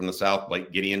Joseph from the South,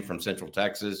 Blake Gideon from Central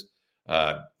Texas,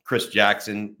 Chris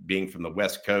Jackson being from the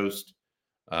West Coast.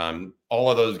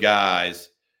 All of those guys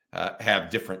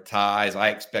have different ties. I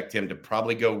expect him to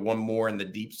probably go one more in the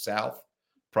Deep South,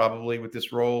 probably with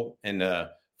this role, and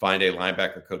find a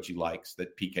linebacker coach he likes,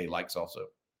 that PK likes also.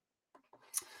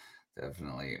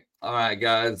 Definitely. All right,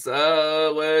 guys.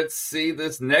 Let's see.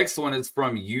 This next one is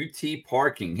from UT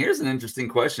Parking. Here's an interesting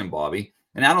question, Bobby.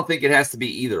 And I don't think it has to be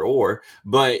either or,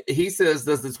 but he says,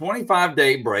 does the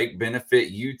 25-day break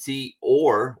benefit UT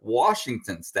or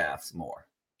Washington staffs more?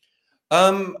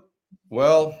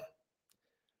 Well,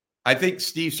 I think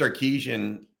Steve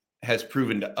Sarkisian has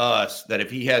proven to us that if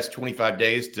he has 25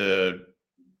 days to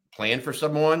plan for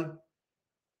someone,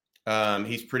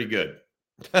 he's pretty good.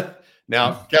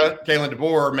 Now, Kalen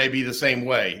DeBoer may be the same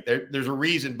way. There's a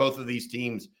reason both of these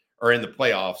teams are in the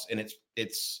playoffs, and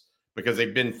it's because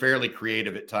they've been fairly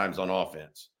creative at times on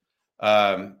offense.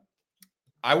 I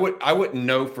wouldn't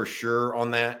know for sure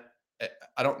on that.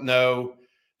 I don't know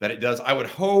that it does. I would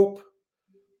hope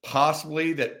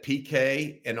possibly that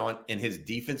PK in his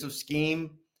defensive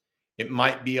scheme, it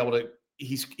might be able to.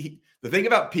 The thing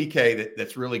about PK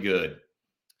that's really good,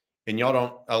 and a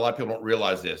lot of people don't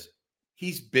realize this,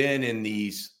 he's been in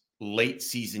these late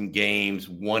season games,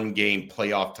 one game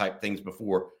playoff type things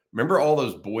before. Remember all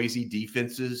those Boise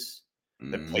defenses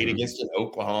that played against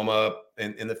Oklahoma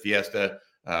in the Fiesta,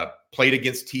 played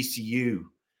against TCU,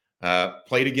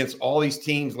 played against all these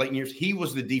teams late in years. He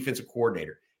was the defensive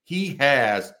coordinator. He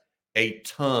has a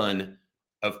ton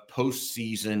of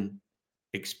postseason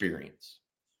experience.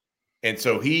 And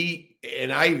so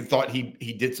I thought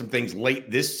he did some things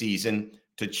late this season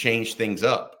to change things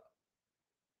up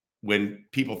when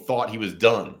people thought he was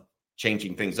done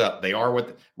changing things up. They are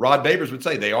what Rod Babers would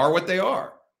say. They are what they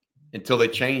are until they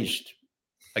changed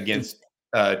against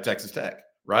Texas Tech,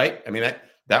 right? I mean,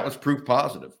 that was proof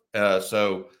positive.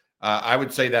 So I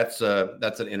would say that's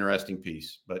an interesting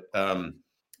piece. But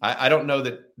I don't know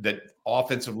that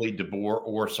offensively DeBoer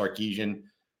or Sarkisian,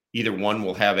 either one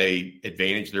will have a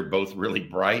advantage. They're both really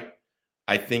bright.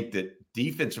 I think that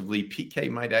defensively, PK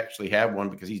might actually have one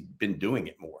because he's been doing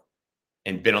it more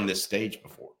and been on this stage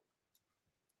before.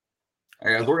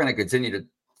 All right, guys, we're going to continue to.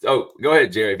 Oh, go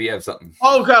ahead, Jerry, if you have something.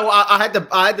 Oh, okay. Well, I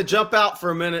had to jump out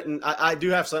for a minute, and I do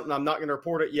have something. I'm not going to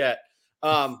report it yet.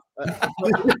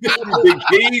 Big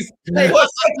keys. Hey,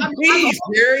 what's the keys,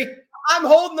 Jerry? I'm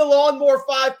holding the Lawnmower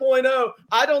 5.0.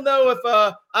 I don't know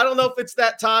if it's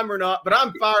that time or not, but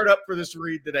I'm fired up for this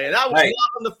read today. And I was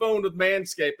not on the phone with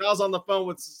Manscaped. I was on the phone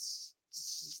with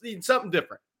something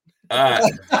different.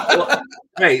 Well,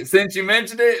 hey, since you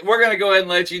mentioned it, we're going to go ahead and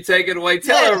let you take it away.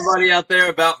 Tell everybody out there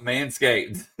about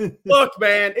Manscaped. Look,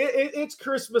 man, it's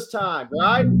Christmas time,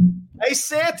 right? Hey,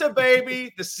 Santa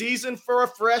baby, the season for a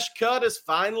fresh cut is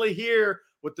finally here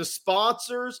with the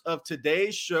sponsors of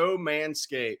today's show,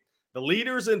 Manscaped. The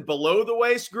leaders in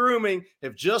below-the-waist grooming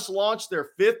have just launched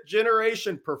their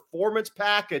 5th-generation performance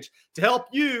package to help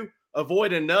you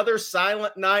avoid another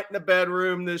silent night in the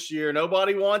bedroom this year.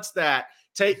 Nobody wants that.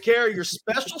 Take care of your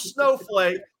special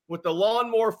snowflake with the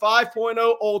Lawnmower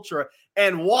 5.0 Ultra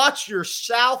and watch your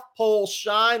South Pole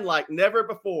shine like never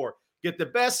before. Get the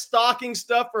best stocking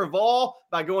stuffer of all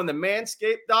by going to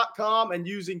manscaped.com and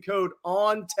using code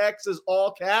ONTEXAS,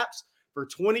 all caps, for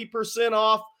 20%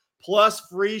 off plus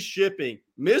free shipping.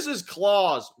 Mrs.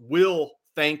 Claus will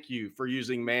thank you for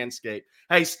using Manscaped.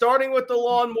 Hey, starting with the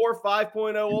Lawnmower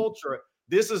 5.0 Ultra,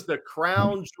 this is the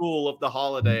crown jewel of the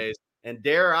holidays, and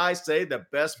dare I say, the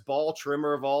best ball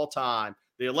trimmer of all time.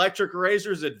 The electric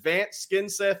razor's advanced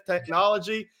skin-safe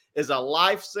technology is a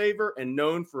lifesaver and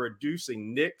known for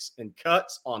reducing nicks and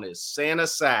cuts on his Santa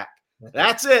sack.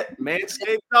 That's it.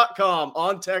 Manscaped.com.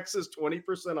 On Texas,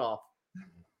 20% off.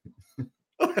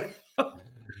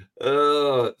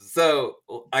 So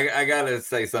I gotta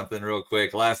say something real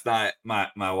quick. Last night, my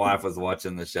wife was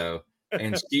watching the show,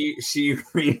 and she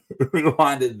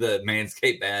rewinded the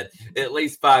Manscaped ad at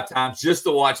least 5 times just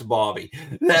to watch Bobby.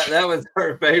 That was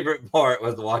her favorite part,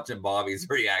 was watching Bobby's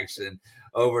reaction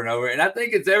over and over. And I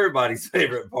think it's everybody's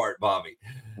favorite part, Bobby.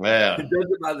 Yeah, It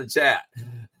does it by the chat.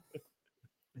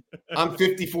 I'm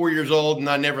 54 years old, and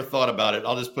I never thought about it.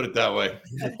 I'll just put it that way.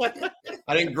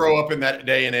 I didn't grow up in that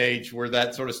day and age where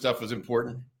that sort of stuff was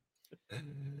important.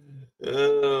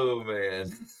 Oh,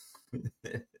 man.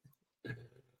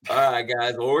 All right,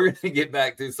 guys. Well, we're going to get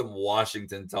back to some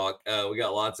Washington talk. We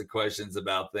got lots of questions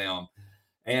about them.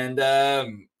 And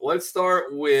let's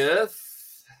start with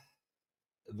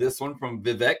this one from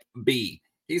Vivek B.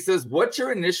 He says, what's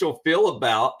your initial feel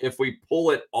about if we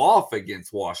pull it off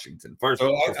against Washington? First,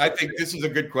 I think this is a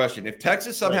good question. If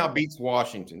Texas somehow beats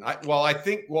Washington, I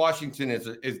think Washington is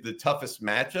the toughest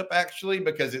matchup, actually,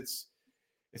 because it's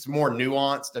more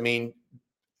nuanced. I mean,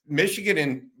 Michigan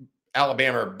and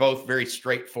Alabama are both very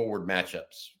straightforward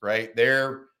matchups, right?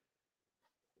 They're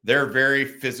very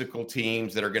physical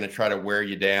teams that are going to try to wear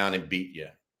you down and beat you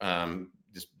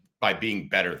just by being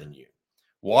better than you.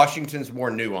 Washington's more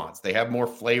nuanced. They have more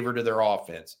flavor to their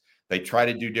offense. They try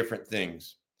to do different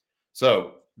things.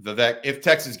 So if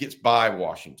Texas gets by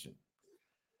Washington,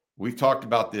 we've talked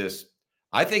about this.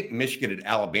 I think Michigan and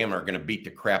Alabama are going to beat the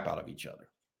crap out of each other.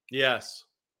 Yes.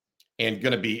 And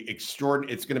going to be it's going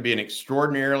to be an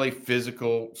extraordinarily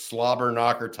physical slobber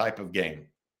knocker type of game.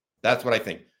 That's what I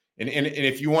think. And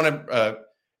if you want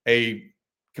a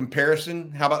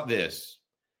comparison, how about this?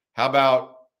 How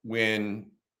about when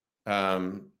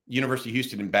University of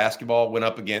Houston in basketball went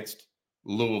up against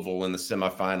Louisville in the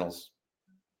semifinals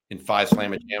in Phi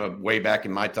Slamma Jamma way back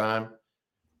in my time,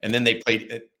 and then they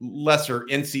played lesser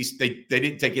NC State. They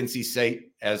didn't take NC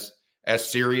State as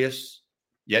serious,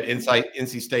 yet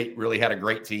NC State really had a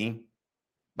great team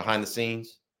behind the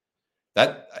scenes.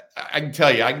 That I can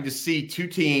tell you, I can just see two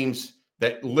teams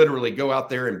that literally go out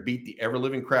there and beat the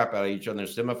ever-living crap out of each other in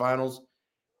the semifinals,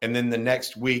 and then the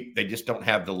next week they just don't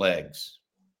have the legs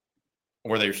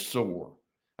or they're sore.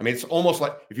 I mean, it's almost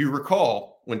like, if you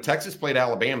recall, when Texas played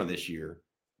Alabama this year,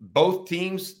 both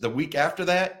teams the week after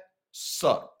that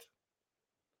sucked.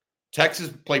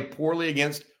 Texas played poorly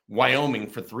against Wyoming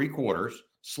for 3 quarters,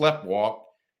 sleptwalked,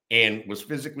 and was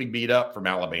physically beat up from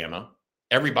Alabama.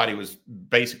 Everybody was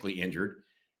basically injured.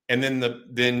 And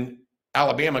then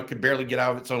Alabama could barely get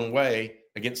out of its own way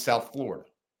against South Florida.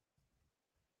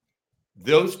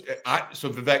 So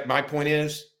Vivek, my point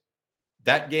is,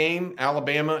 that game,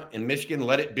 Alabama and Michigan,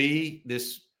 let it be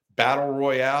this battle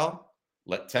royale.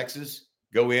 Let Texas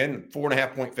go in,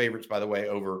 4.5-point favorites, by the way,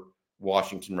 over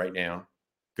Washington right now.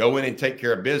 Go in and take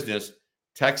care of business.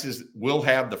 Texas will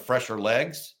have the fresher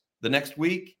legs the next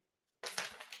week.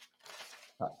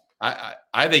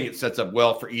 I think it sets up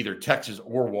well for either Texas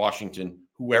or Washington,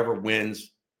 whoever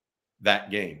wins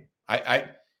that game.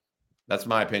 That's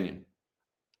my opinion.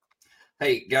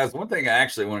 Hey, guys, one thing I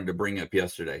actually wanted to bring up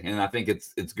yesterday, and I think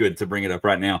it's good to bring it up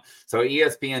right now. So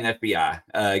ESPN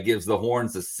FBI gives the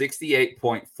Horns a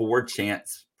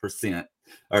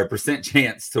 68.4%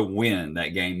 chance to win that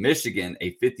game. Michigan,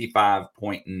 a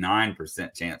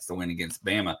 55.9% chance to win against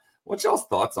Bama. What's y'all's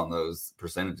thoughts on those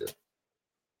percentages?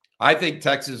 I think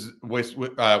Texas with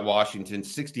Washington,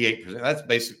 68%. That's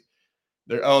basically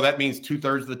that means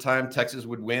 2/3 of the time Texas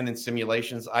would win in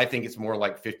simulations. I think it's more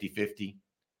like 50-50.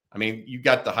 I mean, you've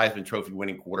got the Heisman Trophy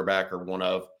winning quarterback or one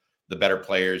of the better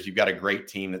players. You've got a great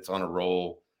team that's on a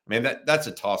roll. I mean, that's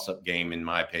a toss-up game, in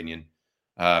my opinion.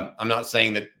 I'm not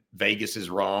saying that Vegas is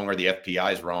wrong or the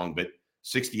FPI is wrong, but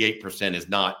 68% is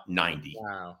not 90.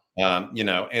 Wow.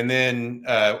 And then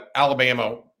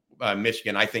Alabama,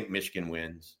 Michigan, I think Michigan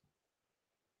wins.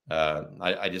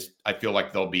 I feel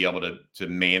like they'll be able to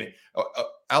manage.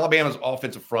 Alabama's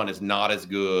offensive front is not as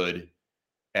good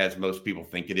as most people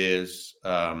think it is.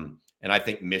 And I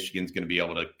think Michigan's going to be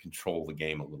able to control the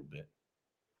game a little bit.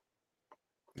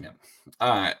 Yeah. All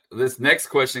right. This next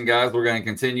question, guys, we're going to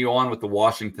continue on with the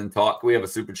Washington talk. We have a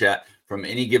super chat from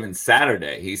Any Given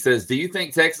Saturday. He says, do you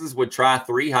think Texas would try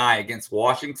 3 high against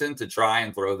Washington to try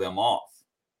and throw them off?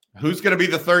 Who's going to be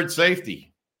the third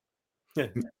safety?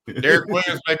 Derek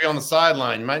Williams may be on the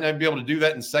sideline. You might not be able to do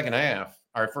that in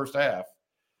first half.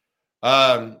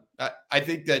 I don't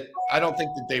think that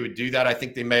they would do that. I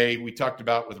think we talked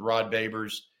about with Rod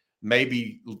Babers,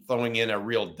 maybe throwing in a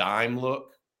real dime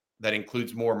look that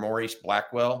includes more Maurice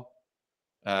Blackwell,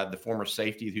 the former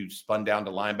safety who spun down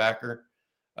to linebacker.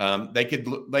 They could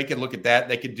look at that.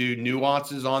 They could do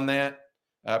nuances on that,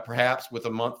 perhaps with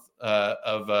a month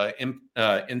of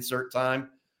insert time.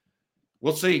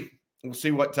 We'll see. We'll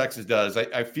see what Texas does.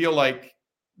 I feel like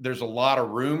there's a lot of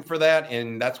room for that,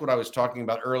 and that's what I was talking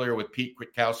about earlier with Pete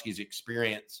Kwiatkowski's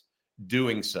experience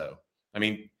doing so. I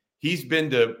mean, he's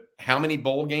been to how many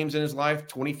bowl games in his life?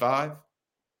 25? Is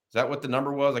that what the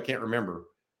number was? I can't remember.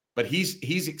 But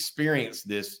he's experienced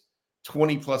this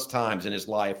 20 plus times in his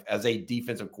life as a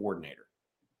defensive coordinator.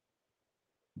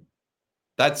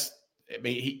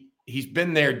 He's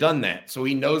been there, done that. So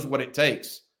he knows what it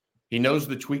takes. He knows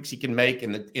the tweaks he can make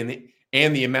and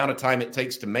the amount of time it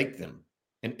takes to make them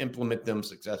and implement them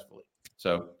successfully.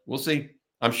 So we'll see.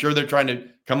 I'm sure they're trying to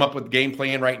come up with a game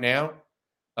plan right now,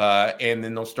 and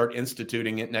then they'll start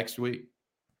instituting it next week.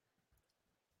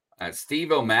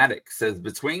 Steve O'Matic says,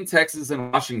 between Texas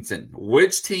and Washington,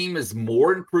 which team is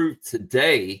more improved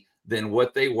today than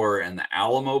what they were in the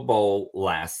Alamo Bowl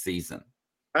last season?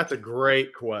 That's a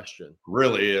great question.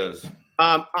 Really is.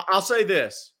 I'll say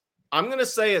this. I'm going to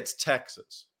say it's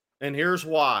Texas, and here's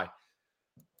why.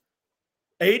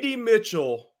 A.D.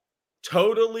 Mitchell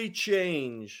totally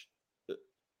changed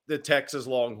the Texas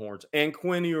Longhorns, and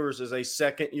Quinn Ewers is a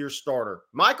second-year starter.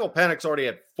 Michael Penix already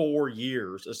had 4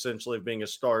 years, essentially, of being a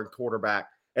starting quarterback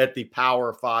at the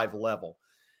Power 5 level.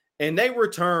 And they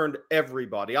returned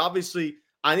everybody. Obviously,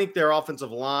 I think their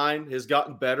offensive line has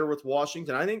gotten better with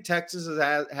Washington. I think Texas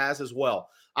has as well.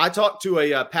 I talked to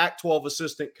a Pac-12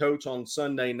 assistant coach on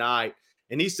Sunday night,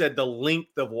 and he said the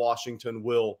length of Washington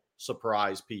will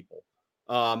surprise people.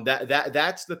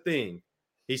 That's the thing.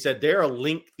 He said they're a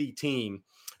lengthy team.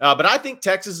 But I think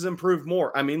Texas has improved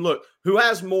more. I mean, look, who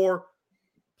has more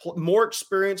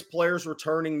experienced players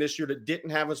returning this year that didn't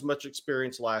have as much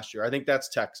experience last year? I think that's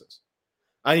Texas.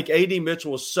 I think A.D.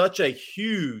 Mitchell was such a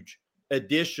huge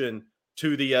addition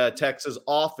to the Texas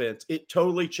offense. It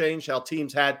totally changed how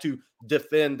teams had to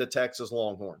defend the Texas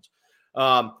Longhorns.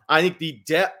 I think the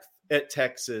depth at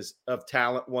Texas of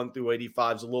talent 1 through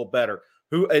 85 is a little better.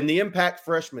 And the impact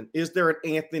freshman, is there an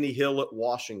Anthony Hill at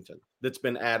Washington that's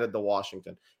been added to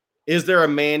Washington? Is there a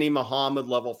Manny Muhammad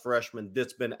level freshman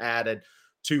that's been added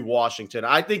to Washington?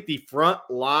 I think the front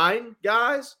line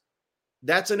guys,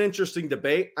 that's an interesting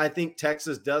debate. I think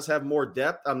Texas does have more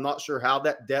depth. I'm not sure how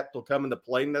that depth will come into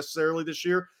play necessarily this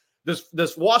year.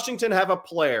 Does Washington have a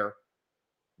player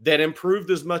that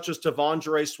improved as much as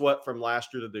T'Vondre Sweat from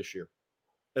last year to this year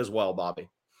as well, Bobby?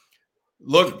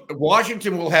 Look,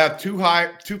 Washington will have two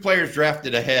players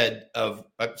drafted ahead of.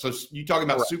 So you talking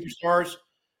about Correct. superstars?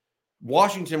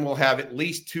 Washington will have at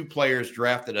least two players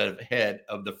drafted ahead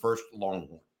of the first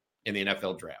Longhorn in the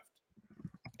NFL draft.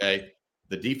 Okay,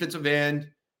 the defensive end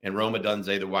and Rome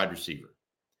Odunze, the wide receiver.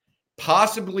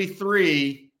 Possibly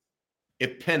three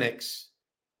if Penix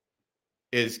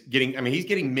is getting. I mean, he's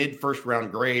getting mid-first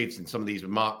round grades in some of these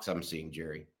mocks I'm seeing,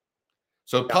 Jerry.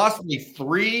 So possibly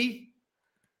three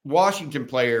Washington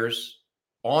players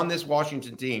on this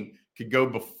Washington team could go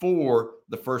before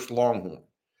the first Longhorn.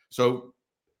 So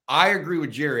I agree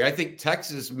with Jerry. I think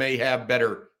Texas may have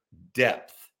better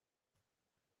depth.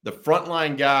 The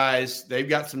frontline guys, they've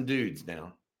got some dudes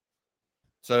now.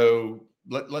 So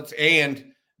let's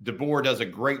and DeBoer does a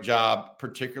great job,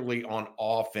 particularly on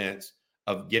offense,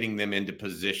 of getting them into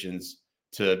positions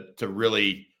to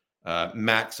really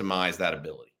maximize that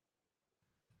ability.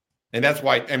 And that's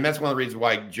one of the reasons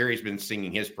why Jerry's been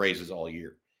singing his praises all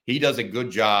year. He does a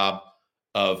good job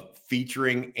of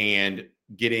featuring and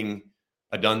getting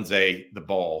Odunze the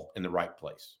ball in the right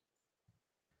place.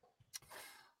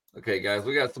 Okay, guys,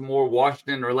 we got some more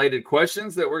Washington-related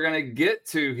questions that we're going to get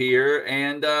to here.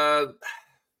 And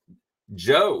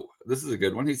Joe, this is a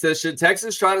good one. He says, should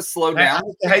Texas try to slow down?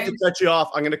 I hate to cut you off.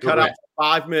 I'm going to cut out for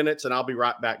 5 minutes, and I'll be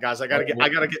right back, guys. I got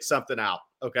to get something out.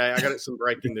 Okay, I got some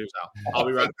breaking news out. I'll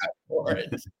be right back. All right.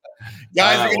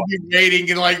 Guys are going to be waiting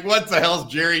and like, what the hell's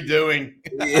Jerry doing?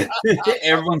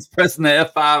 Everyone's pressing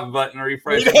the F5 button,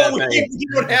 refreshing.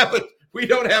 We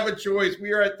don't have a choice.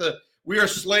 We are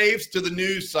slaves to the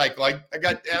news cycle. I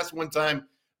got asked one time,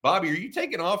 Bobby, are you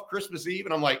taking off Christmas Eve?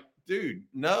 And I'm like, dude,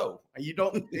 no, you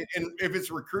don't. And if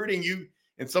it's recruiting you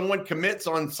and someone commits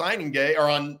on signing day or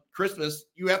on Christmas,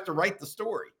 you have to write the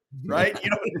story, right?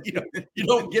 You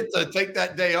don't get to take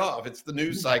that day off. It's the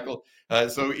news cycle.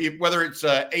 So whether it's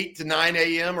 8 to 9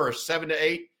 a.m. or 7 to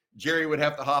 8, Jerry would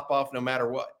have to hop off no matter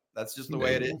what. That's just the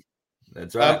way it is.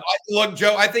 That's right. Look,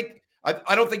 Joe, I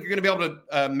don't think you're going to be able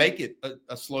to make it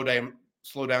a slow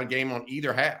down game on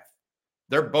either half.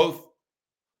 They're both.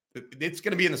 It's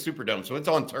going to be in the Superdome, so it's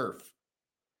on turf.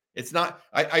 It's not.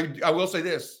 I will say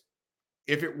this: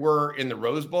 if it were in the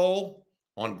Rose Bowl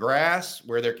on grass,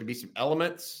 where there can be some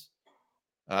elements,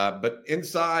 but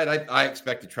inside, I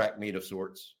expect a track meet of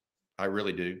sorts. I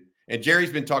really do. And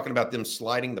Jerry's been talking about them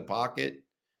sliding the pocket.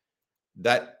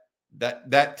 That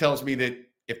tells me that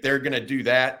if they're going to do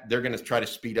that, they're going to try to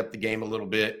speed up the game a little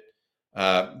bit.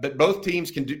 But both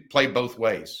teams can play both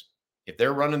ways. If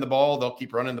they're running the ball, they'll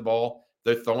keep running the ball. If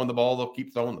they're throwing the ball, they'll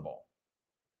keep throwing the ball.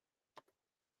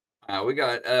 We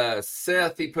got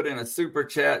Seth. He put in a super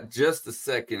chat just a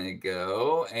second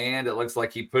ago, and it looks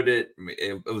like he put it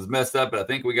was messed up, but I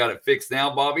think we got it fixed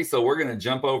now, Bobby. So we're going to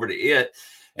jump over to it.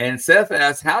 And Seth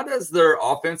asks, how does their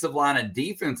offensive line and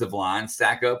defensive line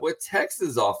stack up with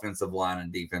Texas' offensive line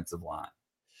and defensive line?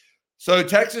 So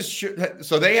Texas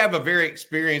they have a very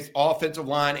experienced offensive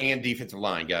line and defensive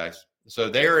line, guys. So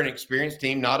they're an experienced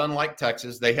team, not unlike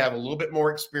Texas. They have a little bit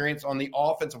more experience on the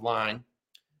offensive line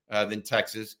than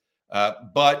Texas.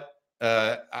 But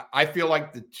I feel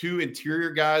like the two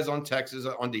interior guys on Texas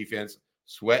on defense,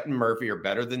 Sweat and Murphy, are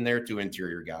better than their two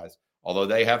interior guys, although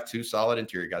they have two solid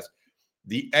interior guys.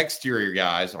 The exterior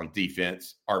guys on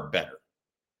defense are better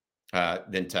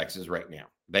than Texas right now.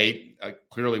 They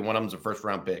clearly one of them's a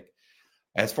first-round pick.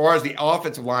 As far as the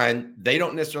offensive line, they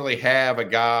don't necessarily have a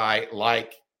guy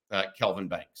like Kelvin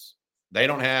Banks. They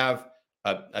don't have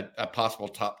a possible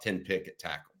top 10 pick at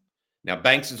tackle. Now,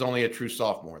 Banks is only a true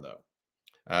sophomore,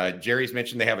 though. Jerry's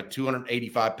mentioned they have a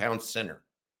 285-pound center.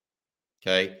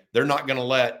 Okay. They're not going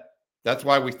to that's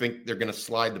why we think they're going to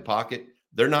slide the pocket.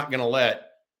 They're not going to let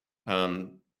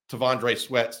T'Vondre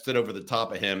Sweat sit over the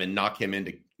top of him and knock him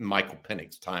into Michael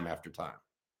Penix time after time.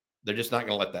 They're just not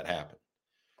going to let that happen.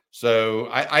 So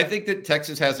I think that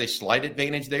Texas has a slight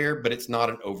advantage there, but it's not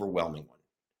an overwhelming one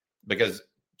because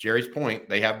Jerry's point,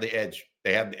 they have the edge.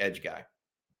 They have the edge guy.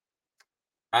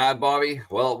 Bobby,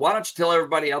 well, why don't you tell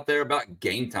everybody out there about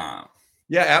Game Time?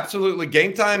 Yeah, absolutely.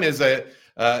 Game Time is the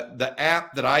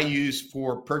app that I use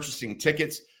for purchasing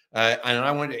tickets, and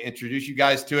I wanted to introduce you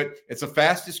guys to it. It's the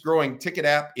fastest growing ticket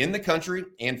app in the country,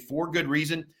 and for good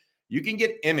reason. You can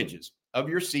get images of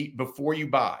your seat before you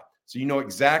buy, so you know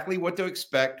exactly what to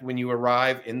expect when you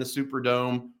arrive in the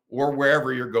Superdome or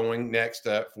wherever you're going next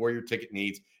for your ticket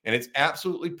needs. And it's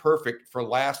absolutely perfect for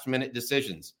last-minute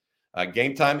decisions.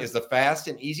 Game Time is the fast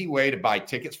and easy way to buy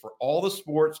tickets for all the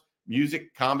sports,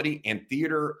 music, comedy, and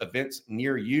theater events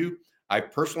near you.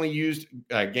 I've personally used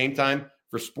Game Time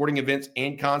for sporting events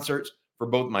and concerts for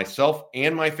both myself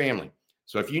and my family.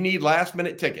 So if you need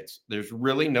last-minute tickets, there's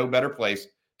really no better place.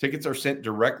 Tickets are sent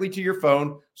directly to your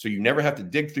phone, so you never have to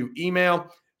dig through email.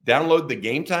 Download the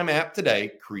Game Time app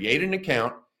today, create an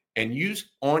account, and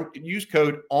use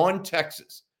code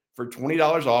ONTEXAS for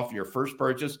 $20 off your first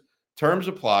purchase. Terms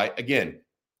apply. Again,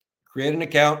 create an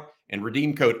account and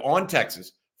redeem code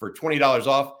ONTEXAS for $20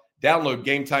 off. Download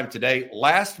Game Time today.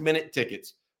 Last-minute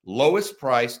tickets, lowest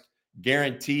priced,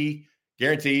 guaranteed.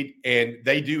 And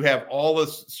they do have all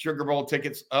the Sugar Bowl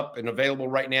tickets up and available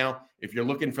right now. If you're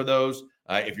looking for those,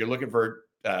 if you're looking for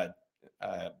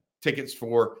tickets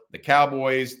for the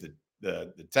Cowboys,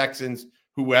 the Texans,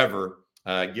 whoever,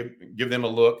 give them a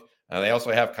look. They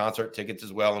also have concert tickets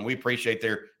as well. And we appreciate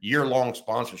their year-long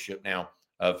sponsorship now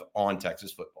of On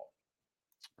Texas Football.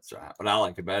 That's right. What I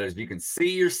like about it is you can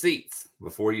see your seats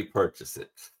before you purchase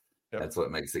it. Yep. That's what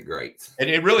makes it great. And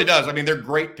it really does. I mean, they're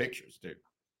great pictures, dude.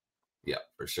 Yeah,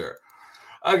 for sure.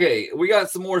 Okay, we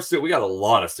got some more. We got a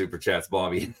lot of super chats,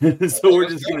 Bobby. So we're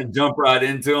just going to jump right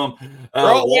into them.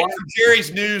 We're all waiting for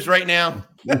Jerry's news right now.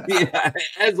 Yeah,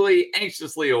 as we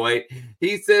anxiously await.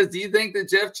 He says, do you think that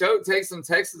Jeff Choate takes some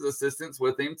Texas assistants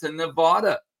with him to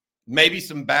Nevada? Maybe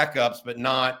some backups, but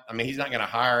not. I mean, he's not going to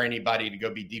hire anybody to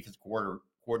go be defense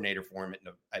coordinator for him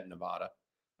at Nevada.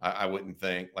 I wouldn't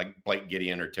think, like Blake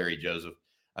Gideon or Terry Joseph.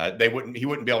 He wouldn't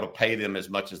be able to pay them as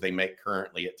much as they make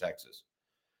currently at Texas.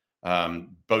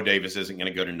 Bo Davis isn't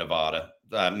going to go to Nevada.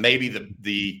 Maybe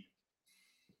the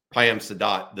Pam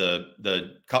Sadat,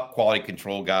 the quality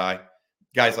control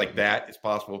guys like that, is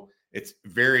possible. It's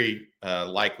very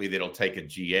likely that he'll take a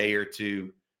GA or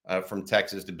two from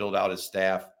Texas to build out his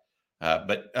staff.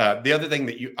 But the other thing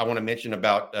that I want to mention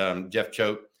about Jeff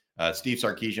Choate, Steve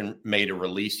Sarkisian made a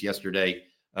release yesterday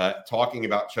talking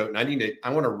about Choate. And I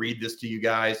want to read this to you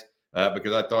guys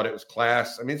because I thought it was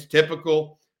class. I mean, it's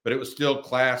typical, but it was still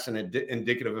class and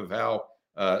indicative of how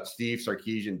Steve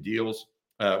Sarkisian deals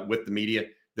with the media.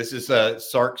 This is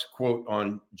Sark's quote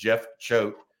on Jeff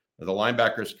Choate, the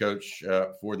linebackers coach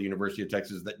for the University of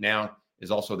Texas that now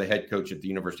is also the head coach at the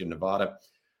University of Nevada.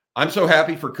 I'm so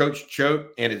happy for Coach Choate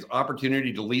and his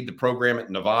opportunity to lead the program at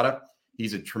Nevada.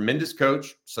 He's a tremendous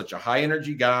coach, such a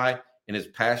high-energy guy, and is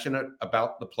passionate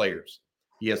about the players.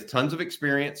 He has tons of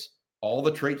experience, all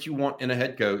the traits you want in a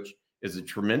head coach, is a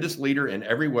tremendous leader in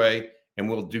every way, and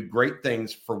will do great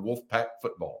things for Wolfpack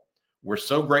football. We're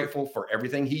so grateful for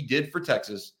everything he did for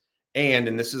Texas,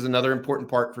 and this is another important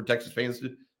part for Texas fans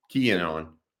to key in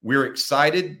on, we're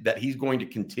excited that he's going to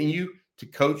continue to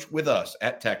coach with us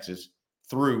at Texas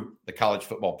through the college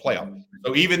football playoff.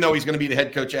 So even though he's going to be the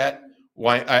head coach at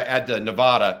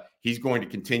Nevada, he's going to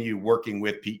continue working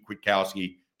with Pete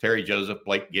Kwiatkowski, Terry Joseph,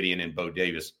 Blake Gideon, and Bo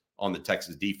Davis on the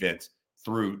Texas defense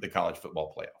through the college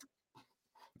football playoff.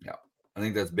 Yeah, I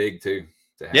think that's big too.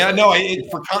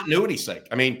 For continuity's sake.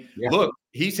 I mean, Look,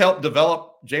 he's helped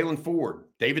develop Jalen Ford,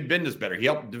 David Bendisbetter. He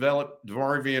helped develop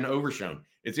DeMarvion Overshown.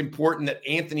 It's important that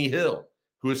Anthony Hill,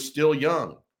 who is still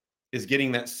young, is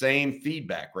getting that same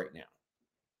feedback right now.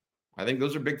 I think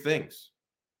those are big things.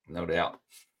 No doubt.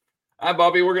 All right,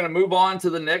 Bobby, we're going to move on to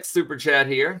the next super chat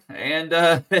here. And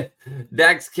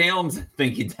Dax Kelms,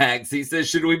 thank you, Dax. He says,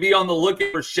 should we be on the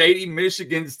lookout for shady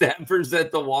Michigan staffers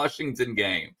at the Washington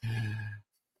game?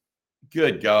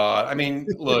 Good God. I mean,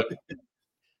 look,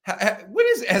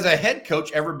 has a head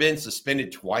coach ever been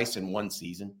suspended twice in one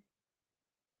season?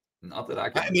 Not that I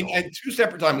can. I mean, at two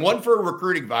separate times, one for a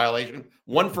recruiting violation,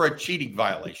 one for a cheating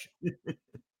violation.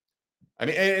 I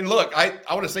mean, and look, I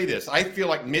want to say this. I feel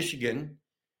like Michigan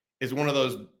is one of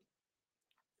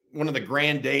the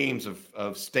grand dames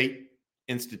of state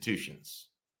institutions.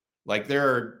 Like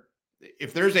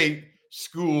if there's a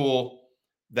school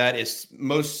that is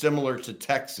most similar to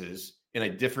Texas in a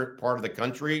different part of the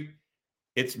country,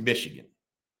 it's Michigan.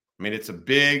 I mean, it's a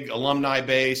big alumni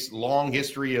base, long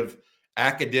history of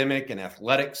academic and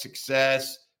athletic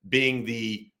success, being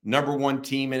the number one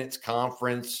team in its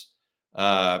conference,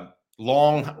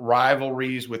 long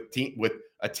rivalries with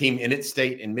a team in its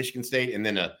state, in Michigan State, and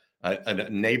then a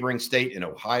neighboring state in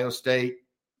Ohio State.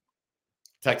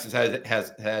 Texas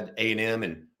has had A&M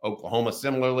and Oklahoma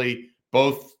similarly,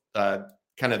 both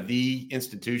kind of the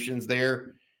institutions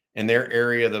there in their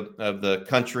area of the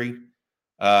country.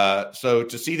 So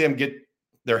to see them get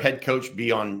their head coach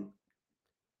be on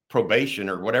probation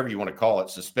or whatever you want to call it,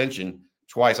 suspension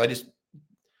twice.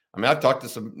 I've talked to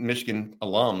some Michigan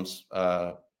alums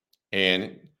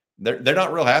and they're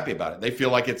not real happy about it. They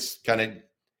feel like it's kind of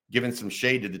giving some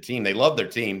shade to the team. They love their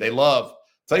team. They love,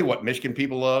 tell you what, Michigan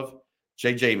people love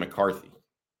J.J. McCarthy,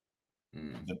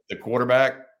 the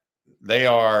quarterback. They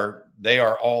are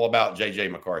all about J.J.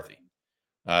 McCarthy.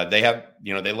 They have,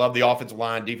 they love the offensive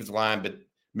line, defensive line, but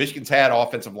Michigan's had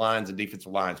offensive lines and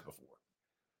defensive lines before.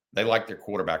 They like their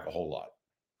quarterback a whole lot.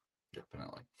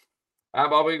 Definitely. All right,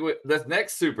 Bobby, this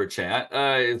next super chat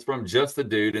is from Just a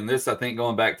Dude. And this, I think,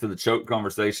 going back to the choke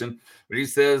conversation, but he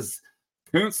says,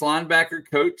 Koontz linebacker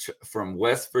coach from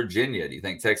West Virginia. Do you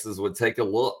think Texas would take a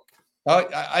look?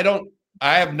 I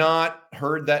have not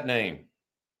heard that name.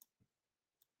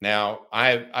 Now,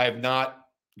 I have not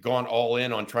gone all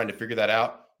in on trying to figure that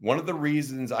out. One of the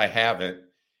reasons I haven't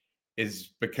is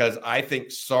because I think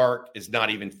Sark is not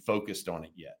even focused on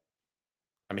it yet.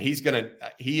 I mean,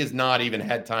 he has not even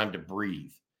had time to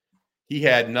breathe. He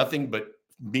had nothing but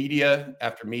media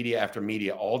after media after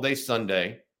media all day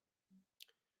Sunday.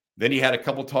 Then he had a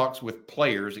couple talks with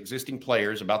players, existing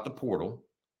players, about the portal.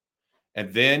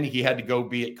 And then he had to go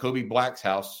be at Kobe Black's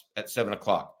house at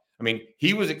 7:00. I mean,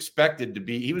 he was expected to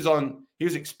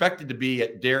be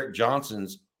at Derek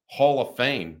Johnson's Hall of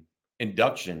Fame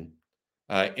induction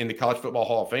in the College Football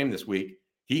Hall of Fame this week.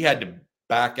 He had to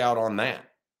back out on that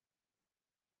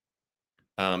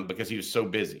because he was so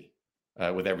busy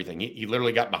with everything. He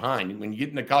literally got behind. When you get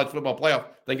in the college football playoff,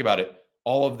 think about it.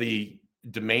 All of the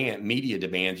media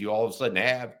demands you all of a sudden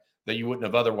have that you wouldn't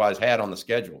have otherwise had on the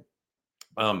schedule.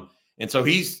 And so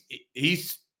he's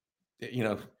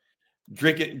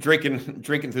drinking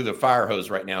through the fire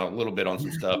hose right now a little bit on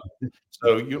some stuff.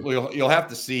 So you'll have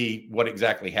to see what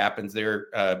exactly happens there,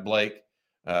 Blake.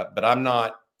 But I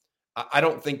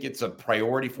don't think it's a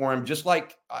priority for him. Just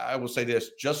like I will say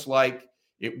this, just like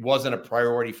it wasn't a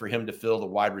priority for him to fill the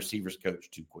wide receivers coach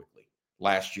too quickly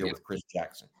last year with Chris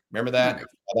Jackson. Remember that?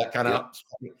 That kind of.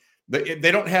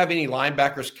 They don't have any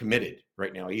linebackers committed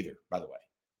right now either, by the way.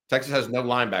 Texas has no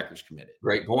linebackers committed.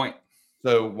 Great point.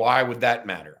 So why would that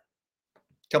matter?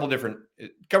 A couple different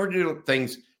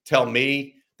things tell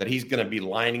me that he's going to be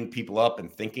lining people up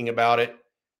and thinking about it,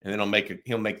 and then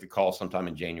he'll make the call sometime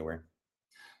in January.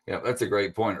 Yeah, that's a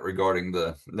great point regarding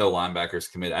the no linebackers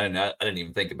committed. I didn't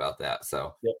even think about that.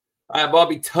 So, yep. All right,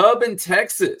 Bobby Tubb in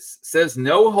Texas says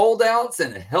no holdouts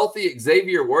and a healthy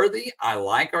Xavier Worthy. I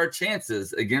like our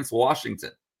chances against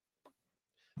Washington.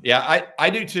 Yeah, I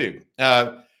do too.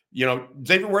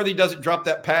 Xavier Worthy doesn't drop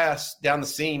that pass down the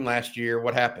seam last year.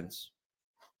 What happens?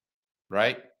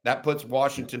 Right? That puts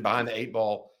Washington behind the 8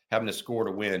 ball, having to score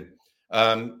to win.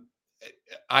 I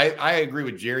agree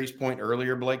with Jerry's point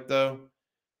earlier, Blake, though.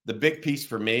 The big piece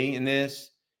for me in this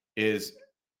is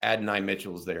Adonai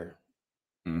Mitchell's there.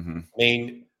 Mm-hmm. I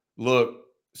mean, look,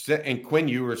 and Quinn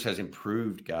Ewers has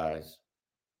improved, guys.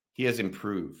 He has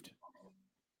improved.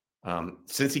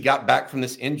 Since he got back from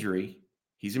this injury,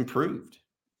 he's improved.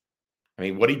 I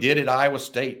mean, what he did at Iowa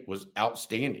State was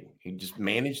outstanding. He just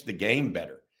managed the game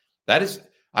better. That is,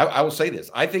 I will say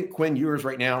this. I think Quinn Ewers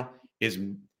right now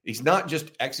he's not just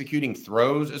executing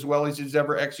throws as well as he's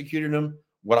ever executed them.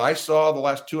 What I saw the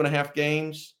last 2.5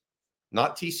 games,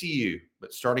 not TCU,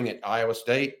 but starting at Iowa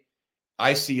State,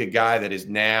 I see a guy that is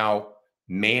now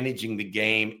managing the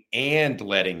game and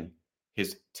letting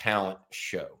his talent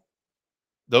show.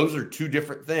 Those are two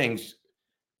different things.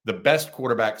 The best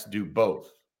quarterbacks do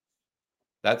both.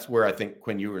 That's where I think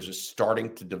Quinn Ewers is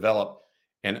starting to develop.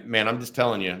 And, man, I'm just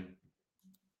telling you,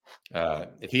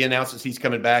 if he announces he's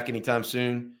coming back anytime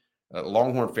soon,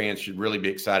 Longhorn fans should really be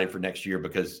excited for next year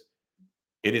because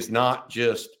it is not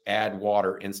just add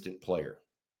water instant player.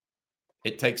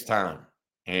 It takes time.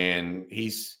 And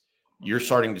you're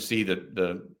starting to see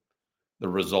the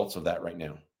results of that right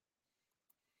now.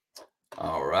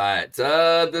 All right.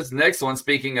 This next one,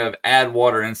 speaking of add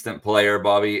water instant player,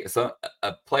 Bobby, so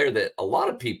a player that a lot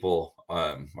of people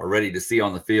are ready to see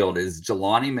on the field is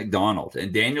Jelani McDonald.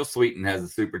 And Daniel Sweeten has a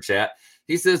super chat.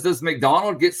 He says, does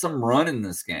McDonald get some run in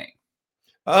this game?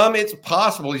 It's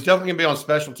possible. He's definitely going to be on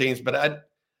special teams, but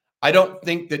I don't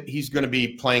think that he's going to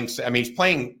be playing. I mean, he's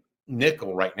playing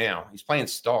nickel right now. He's playing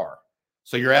star.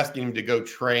 So you're asking him to go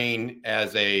train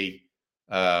as a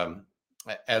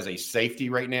safety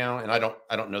right now, and I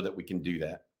don't know that we can do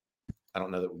that. All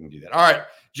right,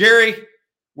 Jerry,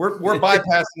 we're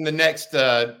bypassing the next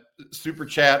super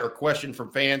chat or question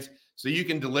from fans, so you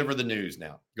can deliver the news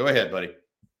now. Go ahead, buddy.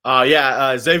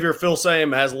 Xavier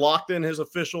Filsaime has locked in his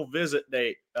official visit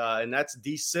date, and that's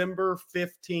December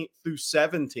 15th through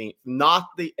 17th, not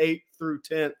the 8th through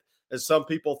 10th, as some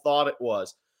people thought it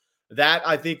was. That,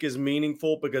 I think, is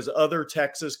meaningful because other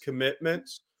Texas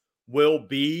commitments will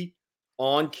be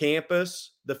on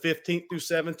campus the 15th through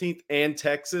 17th, and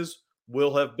Texas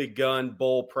will have begun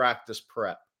bowl practice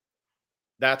prep.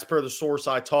 That's per the source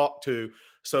I talked to.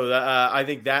 So I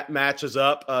think that matches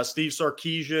up. Steve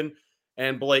Sarkisian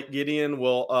and Blake Gideon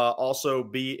will also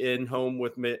be in home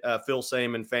with Phil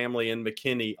Same and family in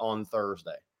McKinney on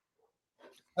Thursday.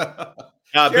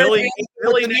 Billy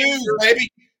Napier, baby.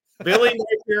 Billy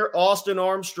Napier, Austin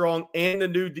Armstrong, and the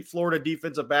new Florida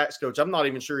defensive backs coach, I'm not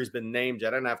even sure he's been named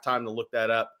yet. I didn't have time to look that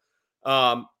up,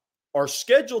 are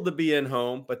scheduled to be in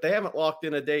home, but they haven't locked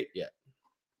in a date yet.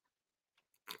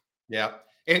 Yeah.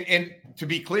 And to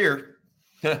be clear,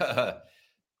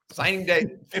 signing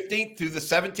day 15th through the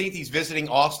 17th, he's visiting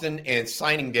Austin, and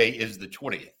signing day is the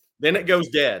 20th. Then it goes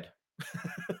dead.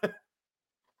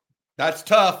 That's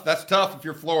tough. That's tough if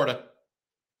you're Florida.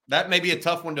 That may be a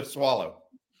tough one to swallow.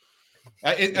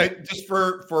 Just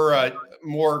for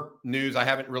more news, I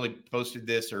haven't really posted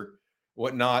this or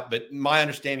whatnot, but my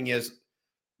understanding is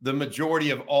the majority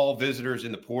of all visitors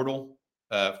in the portal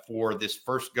for this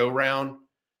first go-round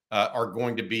are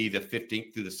going to be the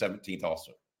 15th through the 17th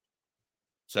also.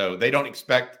 So they don't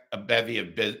expect a bevy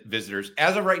of visitors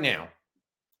as of right now.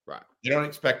 Right. They don't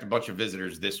expect a bunch of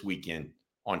visitors this weekend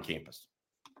on campus.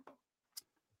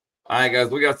 All right, guys,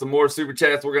 we got some more super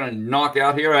chats we're going to knock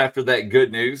out here after that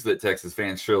good news that Texas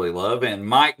fans surely love. And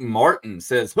Mike Martin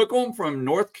says, hook 'em from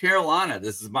North Carolina.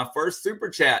 This is my first super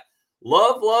chat.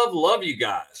 Love, love, love you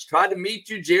guys. Tried to meet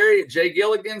you, Jerry, at Jay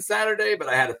Gilligan Saturday, but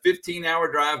I had a 15-hour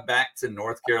drive back to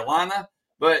North Carolina.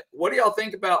 But what do y'all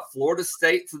think about Florida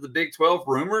State to the Big 12?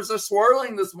 Rumors are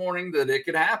swirling this morning that it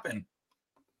could happen.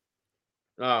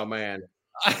 Oh, man.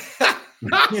 I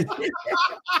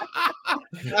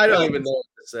don't even know what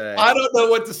to say. I don't know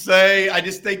what to say. I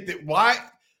just think that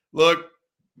look,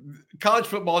 college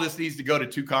football just needs to go to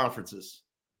two conferences.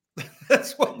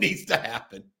 That's what needs to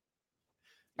happen.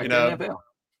 You know,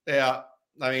 yeah.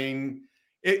 I mean,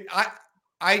 if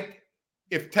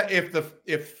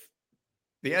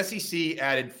the SEC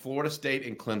added Florida State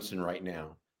and Clemson right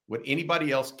now, would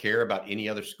anybody else care about any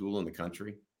other school in the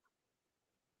country?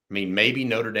 I mean, maybe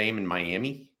Notre Dame and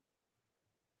Miami.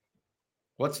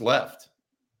 What's left?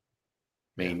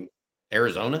 I mean,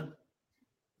 Arizona.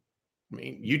 I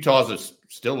mean, Utah's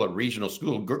still a regional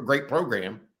school, great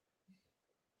program.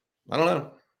 I don't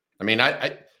know. I mean,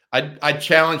 I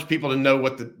challenge people to know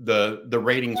what the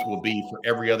ratings will be for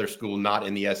every other school not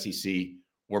in the SEC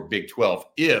or Big 12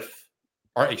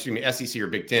 SEC or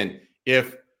Big 10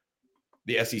 if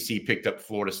the SEC picked up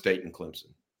Florida State and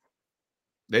Clemson.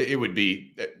 It would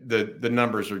be the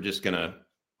numbers are just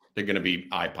they're gonna be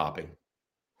eye popping.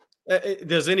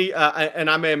 Does any and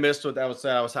I may have missed what that was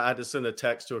said. I had to send a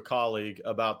text to a colleague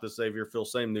about the Xavier Phil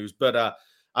Same news, but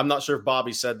I'm not sure if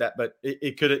Bobby said that. But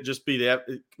it could just be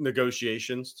the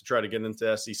negotiations to try to get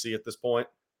into SEC at this point.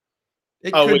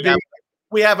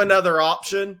 We have another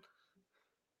option.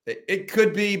 It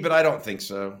could be, but I don't think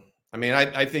so. I mean,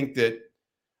 I think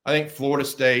Florida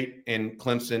State and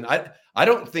Clemson. I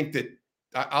don't think that.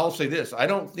 I'll say this: I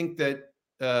don't think that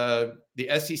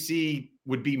the SEC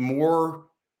would be more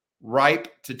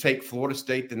ripe to take Florida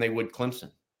State than they would Clemson.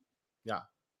 Yeah.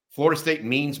 Florida State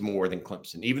means more than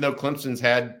Clemson, even though Clemson's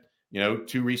had,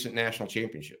 2 recent national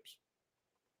championships.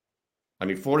 I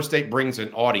mean, Florida State brings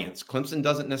an audience. Clemson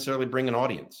doesn't necessarily bring an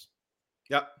audience.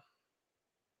 Yep.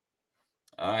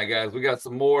 All right, guys, we got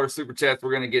some more super chats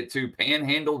we're going to get to.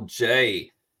 Panhandle J,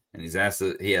 and he's asked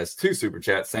he has 2 super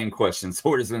chats, same question,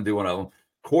 so we're just going to do one of them.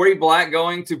 Corey Black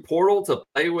going to portal to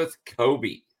play with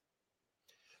Kobe.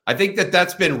 I think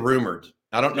that's been rumored.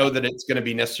 I don't know that it's going to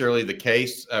be necessarily the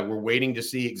case. We're waiting to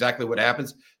see exactly what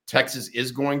happens. Texas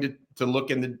is going to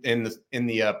look in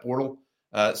the portal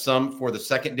some for the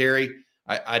secondary.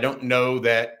 I don't know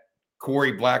that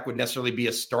Corey Black would necessarily be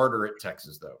a starter at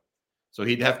Texas, though. So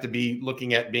he'd have to be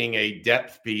looking at being a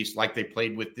depth piece like they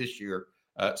played with this year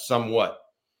somewhat.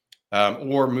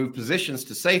 Or move positions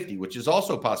to safety, which is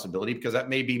also a possibility because that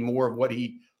may be more of what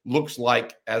he looks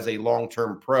like as a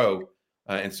long-term pro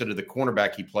instead of the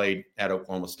cornerback he played at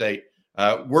Oklahoma State.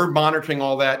 We're monitoring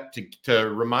all that to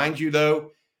remind you,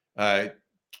 though,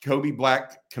 Kobe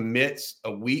Black commits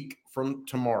a week from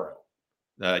tomorrow.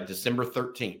 December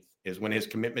 13th is when his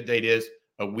commitment date is,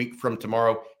 a week from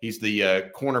tomorrow. He's the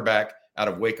cornerback out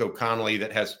of Waco Connolly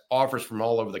that has offers from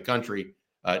all over the country.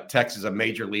 Texas, a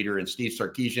major leader, and Steve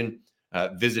Sarkisian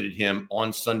visited him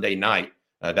on Sunday night.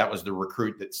 That was the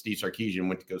recruit that Steve Sarkisian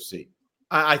went to go see.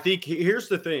 I think here's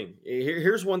the thing.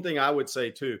 Here's one thing I would say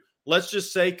too. Let's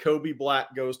just say Kobe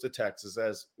Black goes to Texas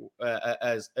as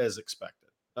expected.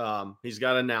 He's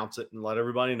got to announce it and let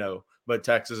everybody know. But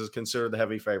Texas is considered the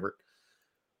heavy favorite.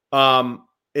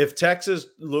 if Texas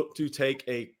look to take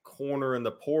a corner in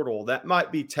the portal, that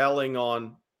might be telling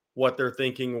on what they're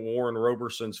thinking Warren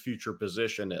Roberson's future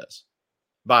position is,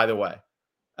 by the way.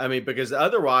 I mean, because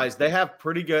otherwise they have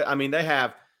pretty good. I mean, they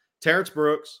have Terrence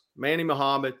Brooks, Manny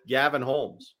Muhammad, Gavin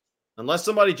Holmes. Unless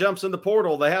somebody jumps in the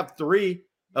portal, they have 3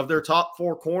 of their top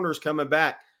 4 corners coming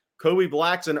back. Kobe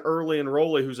Black's an early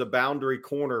enrollee who's a boundary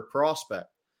corner prospect.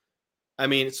 I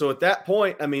mean, so at that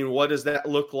point, I mean, what does that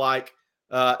look like?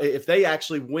 If they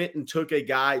actually went and took a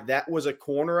guy that was a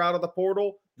corner out of the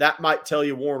portal, that might tell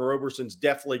you Warren Roberson's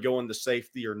definitely going to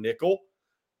safety or nickel.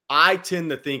 I tend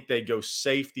to think they go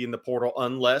safety in the portal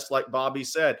unless, like Bobby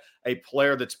said, a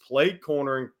player that's played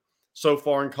cornering so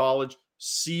far in college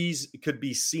could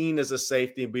be seen as a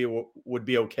safety and would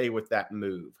be okay with that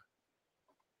move.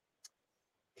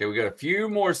 Okay, we got a few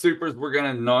more supers we're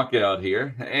going to knock out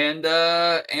here. And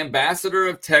Ambassador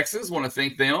of Texas, want to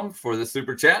thank them for the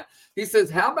super chat. He says,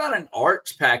 how about an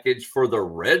arch package for the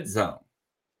red zone?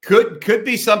 Could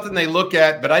be something they look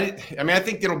at, but I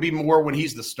think it'll be more when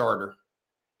he's the starter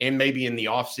and maybe in the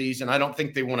offseason. I don't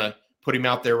think they want to put him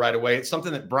out there right away. It's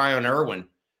something that Brian Irwin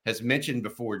has mentioned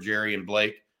before, Jerry and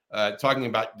Blake, talking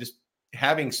about just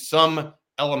having some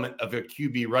element of a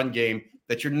QB run game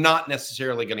that you're not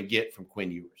necessarily going to get from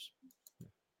Quinn Ewers.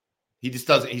 He just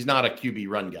doesn't. He's not a QB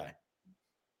run guy.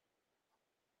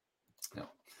 No.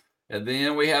 And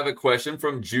then we have a question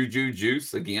from Juju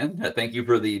Juice again. Thank you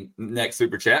for the next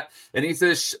super chat. And he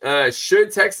says,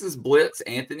 should Texas blitz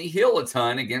Anthony Hill a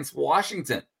ton against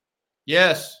Washington?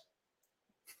 Yes.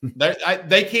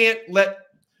 They can't let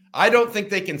 – I don't think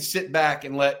they can sit back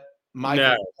and let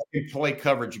Michael play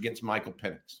coverage against Michael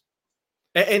Penix.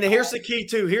 And here's the key,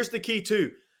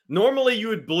 too. Normally, you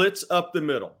would blitz up the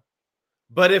middle.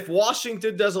 But if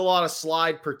Washington does a lot of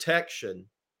slide protection,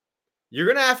 you're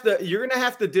gonna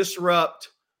have to disrupt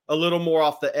a little more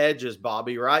off the edges,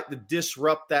 Bobby, right? To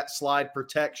disrupt that slide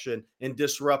protection and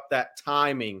disrupt that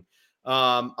timing.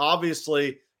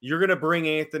 Obviously, you're going to bring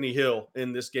Anthony Hill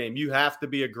in this game. You have to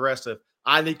be aggressive.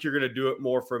 I think you're going to do it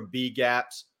more from B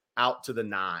gaps out to the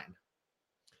 9.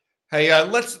 Hey,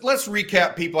 let's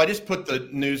recap, people. I just put the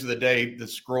news of the day, the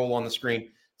scroll on the screen.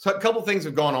 So a couple things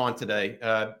have gone on today.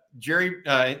 Jerry,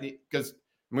 because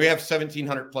we have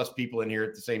 1,700 plus people in here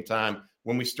at the same time.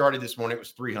 When we started this morning, it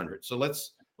was 300. So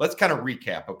let's kind of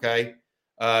recap, okay?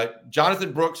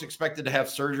 Jonathan Brooks expected to have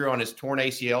surgery on his torn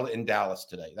ACL in Dallas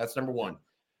today. That's number one.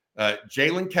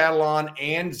 Jalen Catalon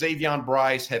and Xavion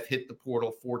Bryce have hit the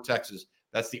portal for Texas.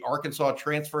 That's the Arkansas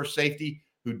transfer safety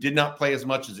who did not play as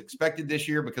much as expected this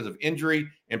year because of injury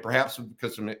and perhaps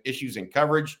because of some issues in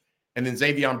coverage. And then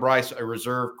Xavion Bryce, a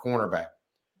reserve cornerback.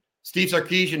 Steve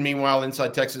Sarkisian, meanwhile,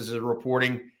 Inside Texas is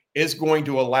reporting, is going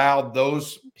to allow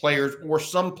those players or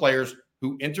some players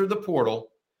who enter the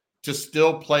portal to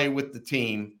still play with the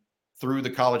team through the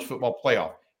college football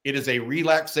playoff. It is a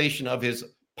relaxation of his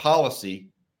policy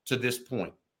to this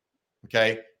point.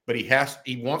 Okay. But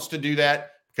he wants to do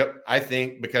that, I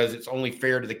think, because it's only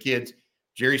fair to the kids.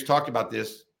 Jerry's talked about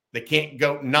this. They can't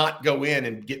not go in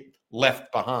and get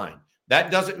left behind. That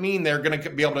doesn't mean they're going to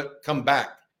be able to come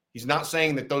back. He's not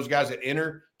saying that those guys that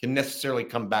enter can necessarily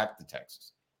come back to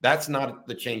Texas. That's not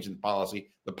the change in the policy.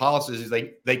 The policy is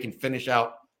they can finish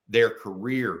out their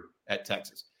career at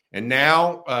Texas. And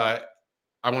now I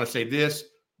want to say this.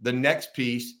 The next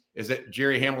piece is that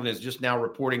Jerry Hamilton is just now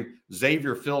reporting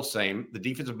Xavier Filsame, the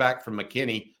defensive back from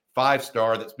McKinney,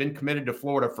 5-star that's been committed to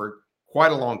Florida for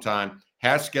quite a long time,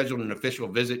 has scheduled an official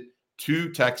visit to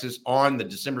Texas on the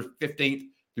December 15th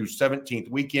through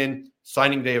 17th weekend.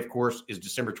 Signing day, of course, is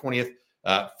December 20th.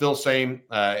 Filsame,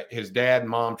 his dad and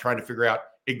mom trying to figure out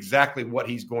exactly what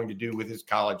he's going to do with his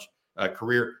college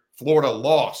career. Florida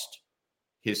lost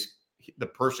the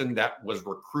person that was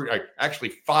actually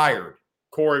fired.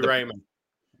 Corey Raymond.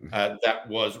 That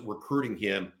was recruiting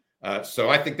him. So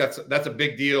I think that's a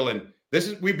big deal. And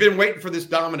we've been waiting for this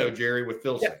domino, Jerry, with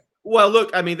Filsame. Yeah. Well, look,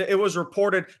 I mean, it was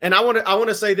reported, and I want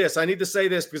to say this. I need to say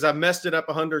this because I messed it up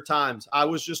 100 times. I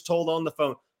was just told on the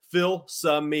phone,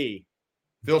 Filsame.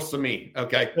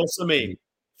 Okay.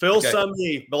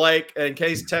 Filsame, Blake, in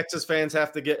case Texas fans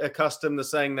have to get accustomed to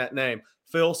saying that name.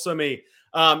 Filsame.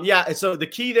 And so the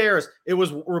key there is it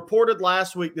was reported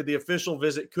last week that the official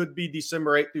visit could be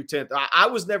December 8th through 10th. I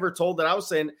was never told that. I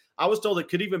was told it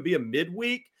could even be a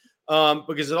midweek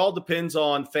because it all depends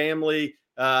on family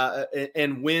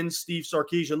and when Steve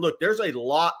Sarkisian. Look, there's a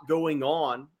lot going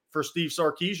on for Steve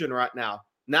Sarkisian right now.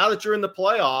 Now that you're in the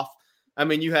playoff, I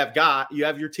mean, you have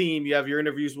your team, you have your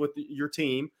interviews with your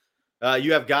team,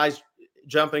 you have guys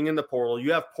jumping in the portal,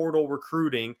 you have portal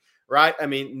recruiting, right? I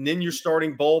mean, and then you're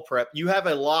starting bowl prep. You have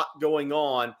a lot going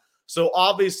on. So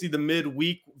obviously the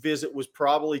midweek visit was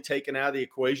probably taken out of the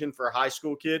equation for a high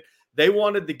school kid. They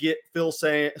wanted to get Phil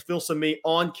Samee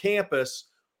on campus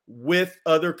with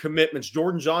other commitments.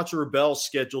 Jordan Johnson-Rebel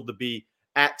scheduled to be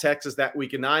at Texas that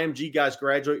week. And IMG guys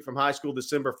graduate from high school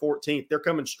December 14th. They're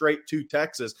coming straight to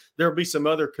Texas. There'll be some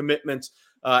other commitments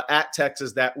at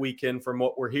Texas that weekend from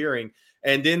what we're hearing.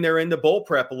 And then they're in the bowl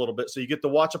prep a little bit. So you get to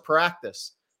watch a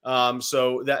practice.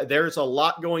 So that there's a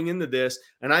lot going into this.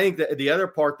 And I think that the other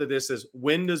part of this is,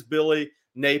 when does Billy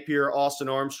Napier, Austin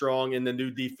Armstrong, and the new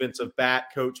defensive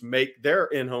back coach make their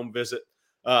in-home visit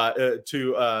with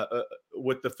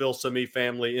the Phil Samee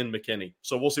family in McKinney?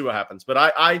 So we'll see what happens. But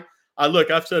I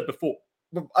look, I've said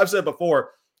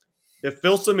before, if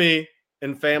Phil Samee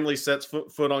and family sets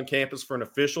foot on campus for an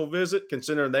official visit,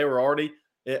 considering they were already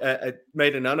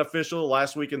made an unofficial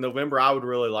last week in November, I would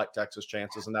really like Texas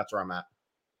chances, and that's where I'm at.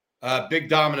 Big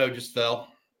domino just fell,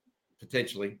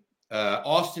 potentially.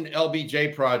 Austin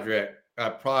LBJ product.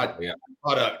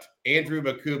 Andrew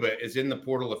Makuba is in the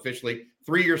portal officially.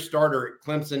 3-year starter at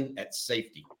Clemson at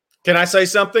safety. Can I say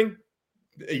something?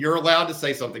 You're allowed to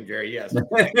say something, Jerry. Yes.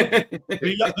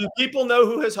 Do people know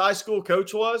who his high school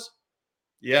coach was?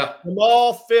 Yeah.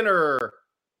 Jamal Finner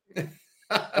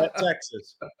at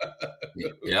Texas.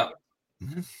 Yeah.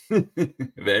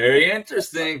 Very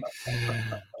interesting.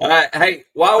 Hey,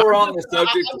 while we're on the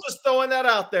subject, I'm just throwing that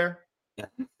out there.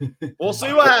 We'll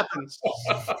see what happens.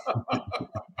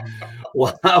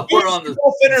 While we're on the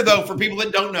Finner, though, for people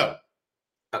that don't know,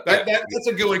 that's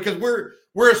a good one, because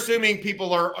we're assuming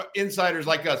people are insiders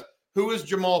like us. Who is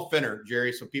Jamal Finner,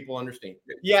 Jerry, so people understand?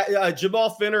 Yeah, Jamal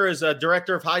Finner is a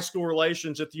director of high school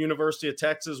relations at the University of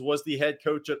Texas, was the head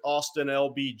coach at Austin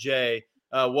LBJ,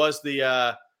 was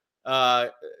the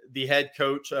head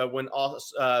coach when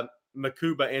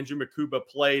Andrew Makuba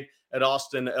played at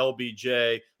Austin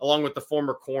LBJ, along with the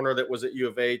former corner that was at U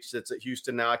of H that's at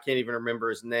Houston now. I can't even remember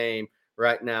his name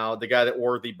right now. The guy that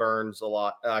Worthy burns a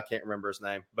lot. I can't remember his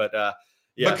name, but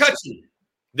yeah. McCutcheon.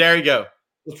 There you go.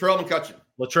 Latrell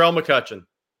McCutcheon.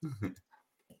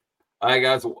 All right,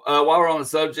 guys. While we're on the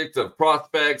subject of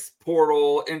prospects,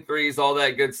 portal, entries, all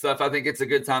that good stuff, I think it's a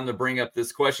good time to bring up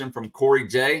this question from Corey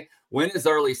J. When is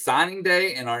early signing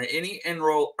day, and are any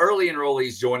early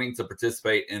enrollees joining to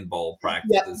participate in bowl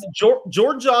practices? Yeah,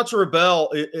 Jordan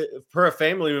Johnson-Rebel, per a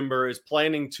family member, is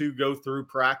planning to go through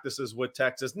practices with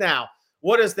Texas. Now,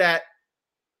 what does that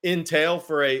entail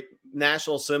for a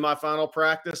national semifinal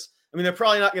practice? I mean, they're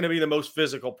probably not going to be the most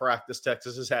physical practice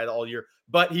Texas has had all year,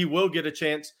 but he will get a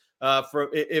chance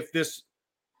if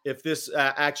this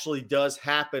actually does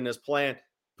happen as planned,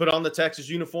 put on the Texas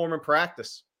uniform and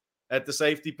practice at the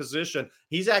safety position.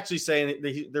 He's actually saying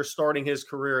that they're starting his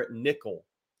career at nickel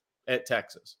at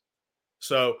Texas.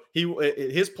 So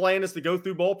his plan is to go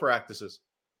through bowl practices,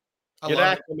 get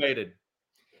acclimated.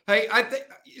 Hey,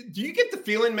 do you get the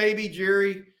feeling maybe,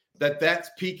 Jerry, that that's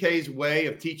PK's way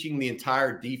of teaching the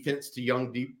entire defense to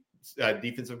young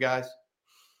defensive guys?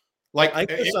 Like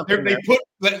they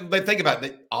think about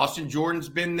it. Austin Jordan's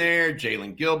been there.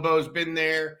 Jalen Gilbo's been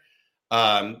there.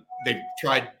 They've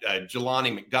tried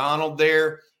Jelani McDonald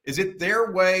there. Is it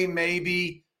their way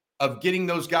maybe of getting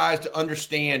those guys to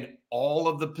understand all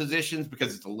of the positions?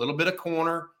 Because it's a little bit of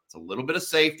corner, it's a little bit of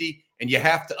safety, and you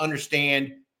have to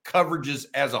understand coverages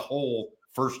as a whole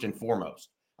first and foremost.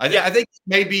 I think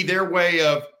maybe their way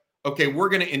of, okay, we're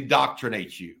going to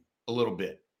indoctrinate you a little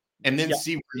bit and then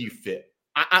see where you fit.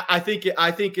 I think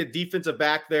a defensive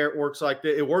back there works like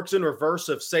that. It works in reverse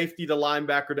of safety to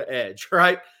linebacker to edge,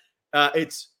 right?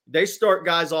 They start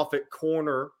guys off at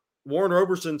corner. Warren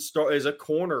Roberson is a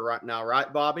corner right now,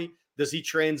 right, Bobby? Does he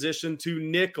transition to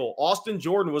nickel? Austin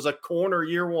Jordan was a corner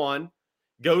year one,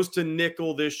 goes to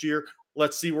nickel this year.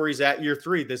 Let's see where he's at year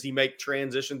 3. Does he make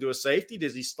transition to a safety?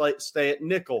 Does he stay at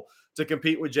nickel to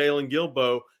compete with Jalen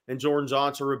Gilbo and Jordan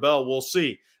Johnson-Rebel? We'll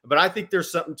see. But I think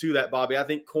there's something to that, Bobby. I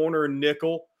think corner and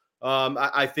nickel,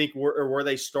 I think where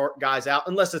they start guys out,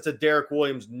 unless it's a Derek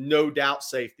Williams, no doubt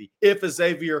safety. If a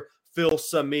Xavier Phil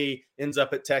Samee ends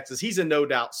up at Texas, he's a no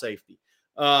doubt safety.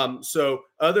 So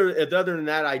other than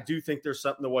that, I do think there's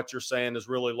something to what you're saying is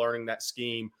really learning that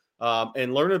scheme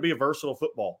and learning to be a versatile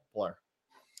football player.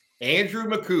 Andrew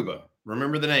Makuba,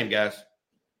 remember the name, guys.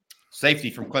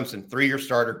 Safety from Clemson, 3-year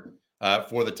starter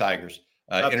for the Tigers.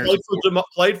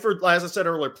 Played for, as I said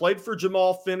earlier, played for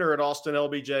Jamal Finner at Austin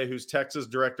LBJ, who's Texas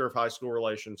Director of High School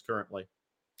Relations currently.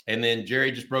 And then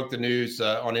Jerry just broke the news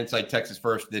on Inside Texas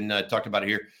First, then talked about it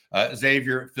here.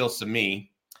 Xavier Phil Samee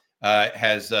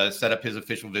has set up his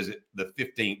official visit the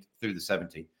 15th through the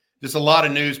 17th. Just a lot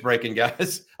of news breaking,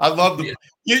 guys. I love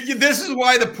this is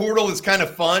why the portal is kind of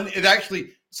fun. It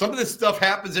actually some of this stuff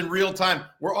happens in real time.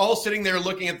 We're all sitting there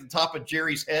looking at the top of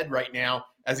Jerry's head right now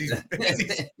as he's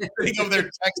sitting over there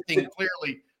texting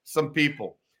clearly some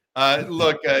people.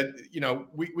 Look,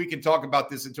 we can talk about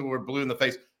this until we're blue in the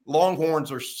face.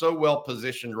 Longhorns are so well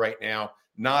positioned right now,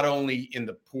 not only in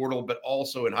the portal, but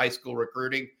also in high school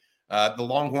recruiting. The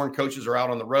Longhorn coaches are out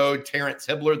on the road. Terrence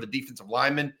Hibbler, the defensive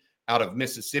lineman out of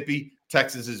Mississippi.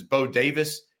 Texas's Bo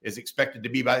Davis is expected to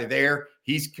be by there.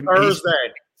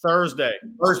 Thursday.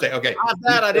 Okay.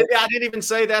 I didn't even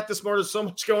say that this morning. There's so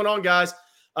much going on, guys.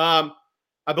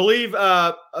 I believe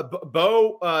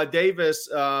Bo Davis,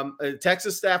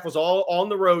 Texas staff was all on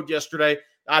the road yesterday.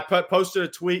 I posted a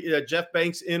tweet. Jeff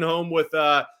Banks in home with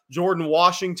Jordan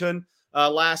Washington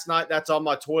last night. That's on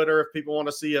my Twitter. If people want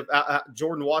to see if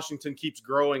Jordan Washington keeps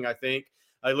growing, I think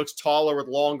he looks taller with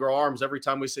longer arms every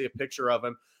time we see a picture of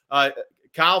him.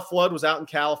 Kyle Flood was out in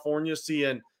California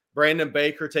seeing Brandon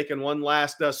Baker taking one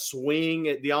last swing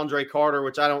at DeAndre Carter,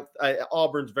 which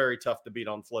Auburn's very tough to beat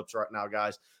on flips right now,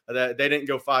 guys. They didn't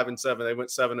go 5-7. They went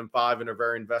 7-5 and are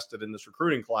very invested in this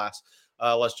recruiting class.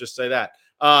 Let's just say that.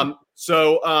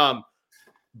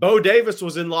 Bo Davis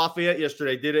was in Lafayette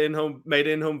yesterday, made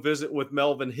an in-home visit with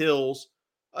Melvin Hills,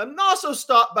 and also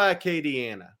stopped by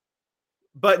Acadiana,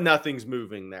 but nothing's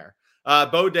moving there.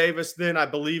 Bo Davis then, I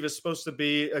believe, is supposed to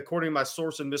be, according to my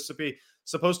source in Mississippi,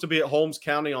 supposed to be at Holmes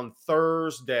County on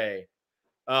Thursday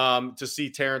to see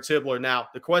Terrence Hibbler. Now,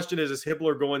 the question is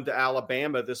Hibbler going to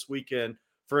Alabama this weekend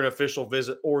for an official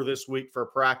visit or this week for a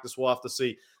practice? We'll have to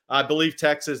see. I believe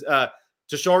Texas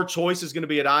Tashard Choice is going to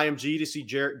be at IMG to see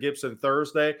Jarrett Gibson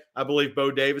Thursday. I believe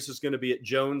Bo Davis is going to be at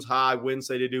Jones High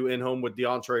Wednesday to do in-home with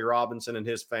DeAndre Robinson and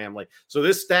his family. So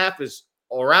this staff is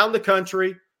around the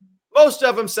country, most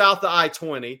of them south of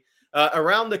I-20,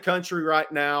 around the country right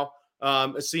now,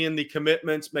 seeing the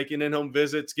commitments, making in-home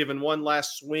visits, giving one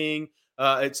last swing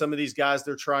at some of these guys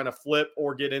they're trying to flip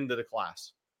or get into the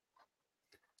class.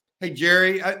 Hey,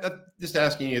 Jerry, I'm just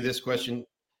asking you this question. What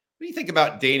do you think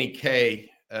about Danny Kaye,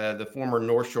 the former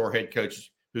North Shore head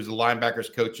coach, who's the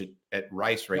linebackers coach at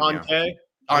Rice right now?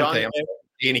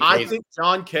 I think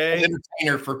John Kaye.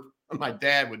 Entertainer for my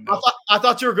dad would know. I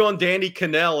thought you were going Danny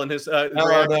Cannell and his.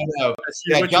 No.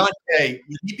 Yeah, John Kaye.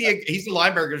 He's the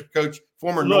linebackers coach,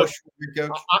 former North Shore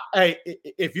coach. Hey,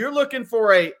 if you're looking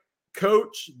for a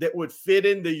coach that would fit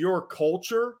into your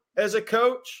culture as a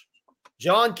coach,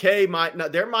 John Kaye might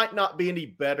not be any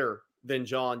better than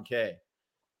John Kaye.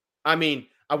 I mean,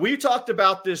 we talked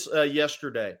about this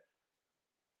yesterday.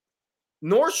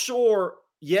 North Shore,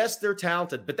 yes, they're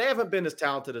talented, but they haven't been as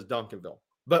talented as Duncanville.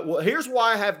 But here's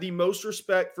why I have the most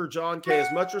respect for John Kaye,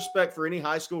 as much respect for any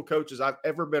high school coaches I've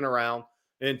ever been around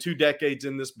in 2 decades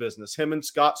in this business. Him and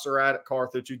Scott Surratt at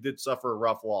Carthage, who did suffer a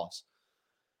rough loss.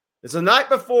 It's the night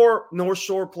before North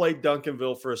Shore played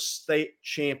Duncanville for a state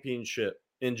championship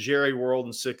in Jerry World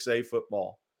and 6A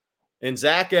football. And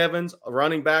Zach Evans, a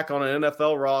running back on an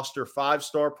NFL roster,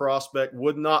 5-star prospect,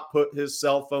 would not put his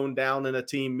cell phone down in a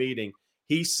team meeting.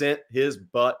 He sent his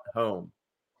butt home.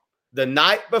 The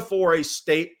night before a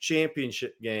state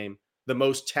championship game, the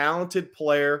most talented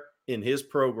player in his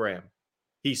program,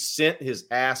 he sent his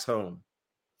ass home.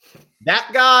 That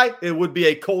guy, it would be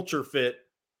a culture fit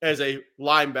as a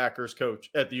linebackers coach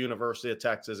at the University of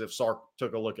Texas if Sark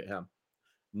took a look at him.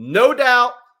 No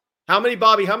doubt. How many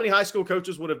high school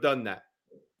coaches would have done that?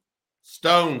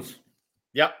 Stones.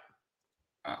 Yep.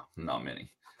 Oh, not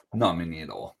many. Not many at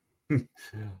all.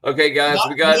 Okay, guys,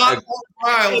 we got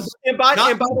trials. And by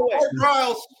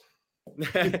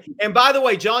the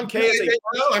way, John Kaye is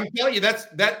I'm telling you,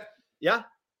 that. Yeah.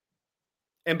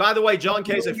 And by the way, John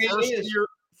Kaye is a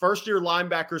first-year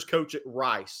linebackers coach at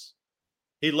Rice.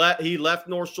 He left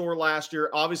North Shore last year.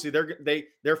 Obviously,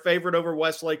 they're favored over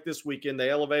Westlake this weekend. They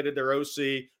elevated their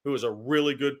OC, who was a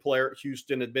really good player at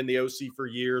Houston, had been the OC for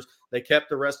years. They kept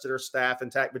the rest of their staff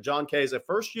intact. But John Kaye is a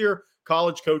first-year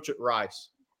college coach at Rice.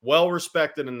 Well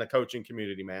respected in the coaching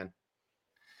community, man.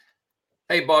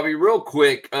 Hey, Bobby, real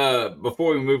quick,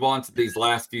 before we move on to these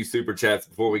last few super chats,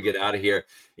 before we get out of here,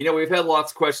 we've had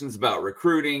lots of questions about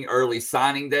recruiting, early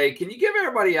signing day. Can you give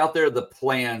everybody out there the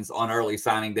plans on early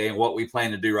signing day and what we plan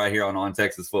to do right here on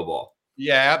Texas Football?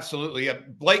 Yeah, absolutely.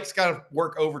 Blake's got to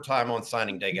work overtime on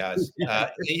signing day, guys.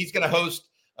 He's going to host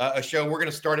a show. We're going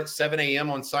to start at 7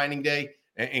 a.m. on signing day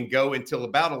and go until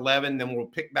about 11. Then we'll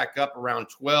pick back up around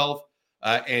 12.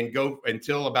 And go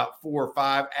until about 4 or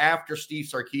 5 after Steve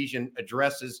Sarkisian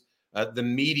addresses the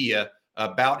media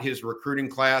about his recruiting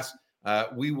class.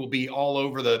 We will be all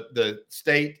over the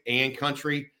state and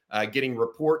country getting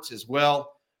reports as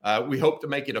well. We hope to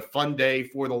make it a fun day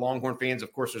for the Longhorn fans.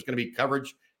 Of course, there's going to be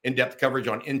coverage, in-depth coverage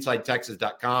on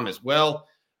InsideTexas.com as well.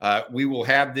 We will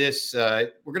have this.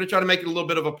 We're going to try to make it a little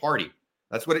bit of a party.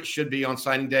 That's what it should be on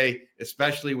signing day,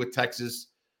 especially with Texas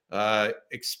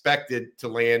expected to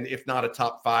land, if not a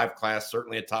top 5 class,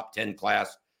 certainly a top 10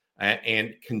 class,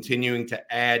 and continuing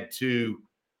to add to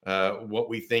what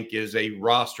we think is a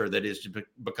roster that is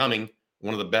becoming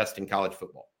one of the best in college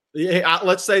football. Yeah,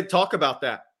 let's talk about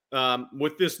that.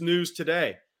 With this news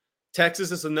today,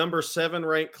 Texas is the number 7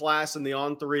 ranked class in the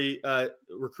On3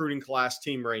 recruiting class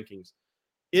team rankings.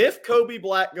 If Kobe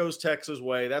Black goes Texas'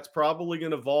 way, that's probably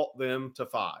going to vault them to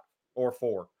 5 or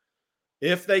 4.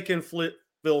 If they can flip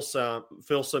Phil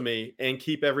Sami and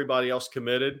keep everybody else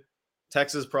committed,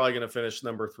 Texas is probably going to finish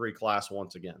number 3 class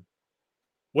once again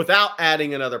without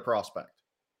adding another prospect.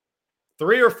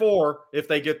 3 or 4 if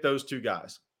they get those 2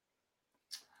 guys.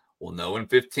 We'll know in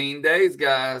 15 days,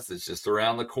 guys. It's just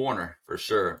around the corner for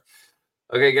sure.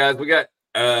 Okay, guys, we got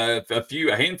a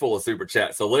handful of super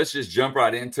chats. So let's just jump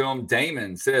right into them.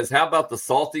 Damon says, how about the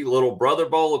salty little brother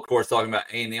bowl? Of course, talking about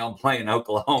A&M playing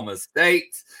Oklahoma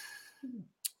State.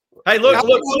 Hey, look. I don't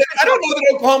know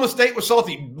that Oklahoma State was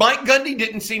salty. Mike Gundy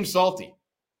didn't seem salty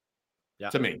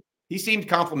to me. He seemed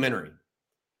complimentary.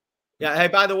 Yeah. Hey,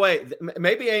 by the way,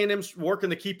 maybe A&M's working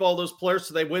to keep all those players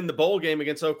so they win the bowl game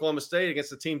against Oklahoma State against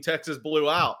the team Texas blew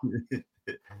out.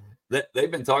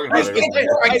 They've been talking about it.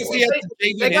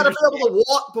 They got to be able to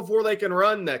walk before they can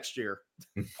run next year.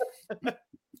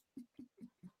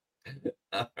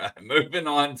 All right, moving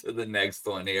on to the next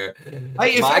one here.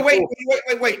 Hey,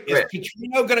 wait. Is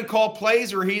Petrino going to call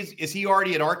plays, or is he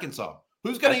already at Arkansas?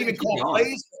 Who's going to even call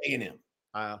plays for A&M? It's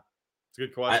a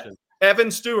good question.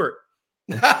 Evan Stewart.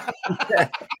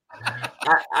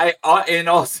 I in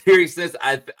all seriousness,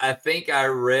 I think I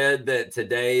read that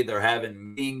today they're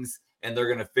having meetings and they're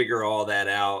going to figure all that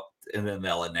out, and then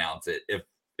they'll announce it if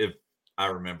I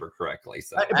remember correctly.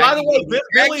 So, by the way,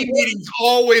 Billy meetings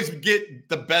always get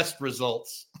the best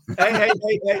results. Hey,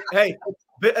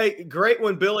 great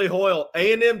one, Billy Hoyle.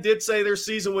 A&M did say their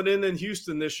season would end in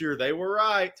Houston this year. They were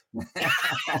right.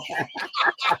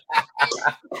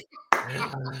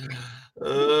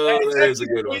 There's a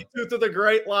good one. To the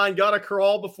great line, got to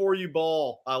crawl before you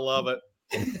ball. I love it.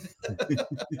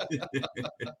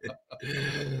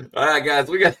 All right, guys,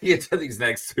 we got to get to these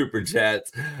next super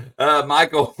chats.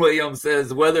 Michael Williams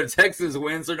says, whether Texas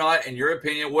wins or not, in your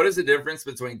opinion, what is the difference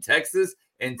between Texas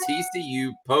and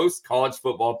TCU post college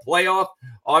football playoff?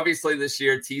 Obviously, this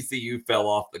year TCU fell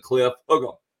off the cliff.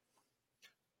 Go.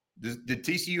 Did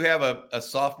TCU have a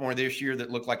sophomore this year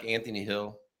that looked like Anthony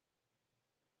Hill?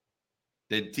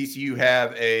 Did TCU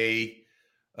have a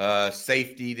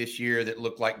safety this year that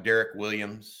looked like Derek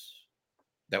Williams?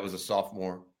 That was a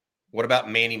sophomore. What about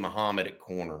Manny Muhammad at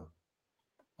corner?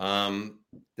 Did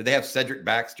they have Cedric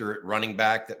Baxter at running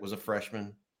back that was a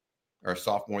freshman or a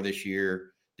sophomore this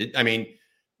year? The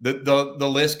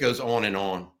list goes on and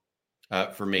on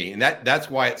for me. And that's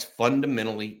why it's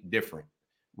fundamentally different.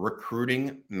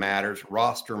 Recruiting matters.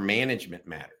 Roster management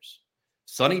matters.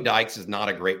 Sonny Dykes is not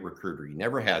a great recruiter. He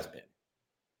never has been.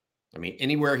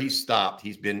 Anywhere he's stopped,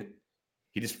 he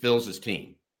just fills his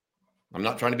team. I'm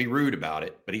not trying to be rude about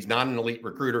it, but he's not an elite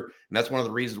recruiter. And that's one of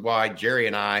the reasons why Jerry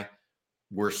and I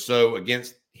were so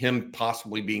against him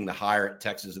possibly being the hire at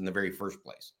Texas in the very first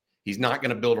place. He's not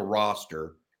going to build a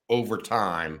roster over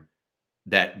time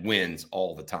that wins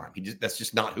all the time. That's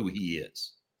just not who he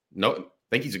is. No, I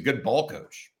think he's a good ball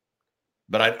coach,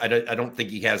 but I don't think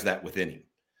he has that within him.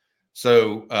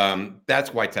 So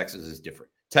that's why Texas is different.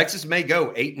 Texas may go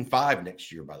 8-5 next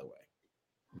year, by the way.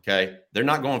 Okay. They're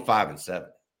not going 5-7.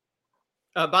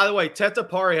 By the way, Teta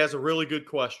Pari has a really good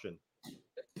question.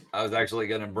 I was actually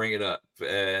going to bring it up,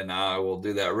 and I will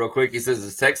do that real quick. He says,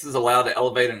 is Texas allowed to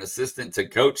elevate an assistant to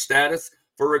coach status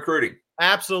for recruiting?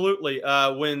 Absolutely.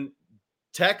 When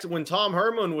Tom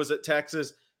Herman was at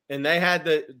Texas and they had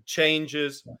the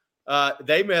changes,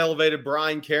 they elevated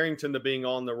Brian Carrington to being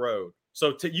on the road.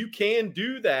 So you can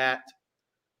do that.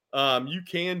 You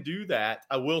can do that.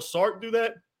 Will Sark do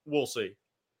that? We'll see.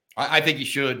 I think he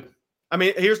should.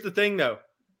 Here's the thing, though.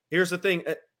 Here's the thing.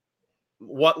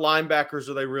 What linebackers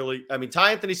are they really?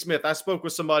 Ty Anthony Smith. I spoke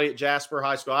with somebody at Jasper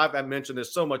High School. I've mentioned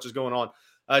this. So much is going on.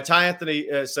 Ty Anthony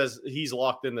says he's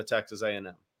locked into Texas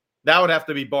A&M. That would have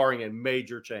to be barring a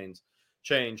major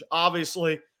change.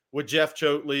 Obviously, with Jeff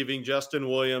Choate leaving, Justin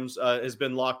Williams has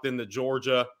been locked into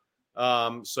Georgia.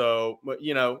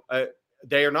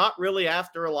 They are not really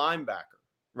after a linebacker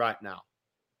right now.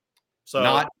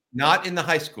 So not in the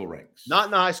high school ranks. Not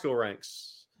in the high school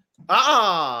ranks.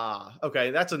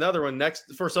 Okay. That's another one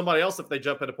next for somebody else if they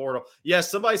jump in the portal. Yes,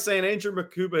 somebody's saying Andrew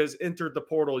Makuba has entered the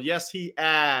portal. Yes, he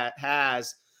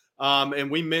has.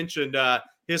 And we mentioned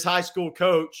his high school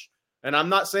coach And I'm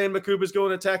not saying Makuba's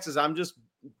going to Texas. I'm just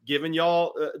giving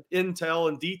y'all intel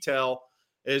and detail.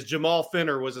 Is Jamal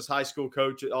Finner was his high school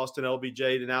coach at Austin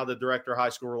LBJ, and now the director of high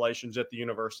school relations at the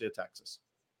University of Texas.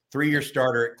 3-year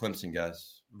starter at Clemson,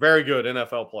 guys. Very good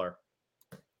NFL player.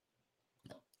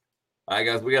 All right,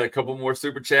 guys, we got a couple more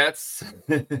super chats.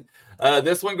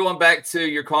 This one going back to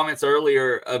your comments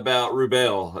earlier about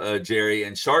Rubel, Jerry,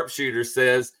 and Sharpshooter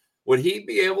says, would he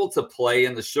be able to play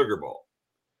in the Sugar Bowl?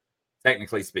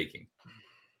 Technically speaking.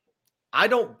 I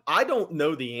don't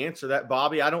know the answer to that,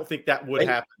 Bobby. I don't think that would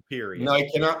happen, period. No, he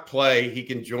cannot play. He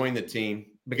can join the team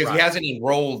because he hasn't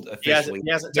enrolled officially. He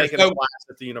hasn't taken a class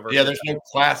at the university. Yeah, there's no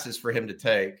classes for him to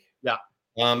take. Yeah.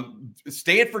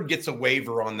 Stanford gets a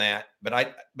waiver on that,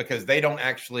 but because they don't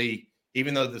actually,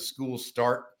 even though the schools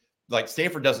start, like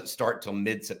Stanford doesn't start till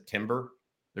mid-September.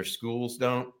 Their schools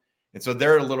don't. And so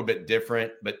they're a little bit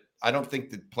different, but I don't think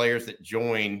the players that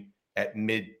join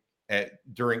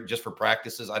during just for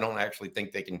practices, I don't actually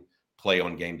think they can play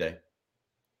on game day.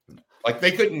 Like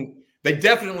they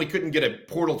definitely couldn't get a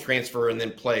portal transfer and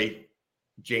then play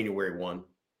January 1.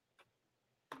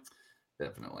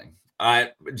 Definitely. All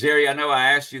right, Jerry, I know I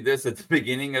asked you this at the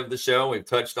beginning of the show. We've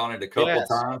touched on it a couple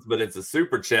times, but it's a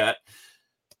super chat.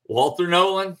 Walter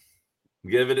Nolan,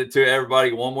 give it to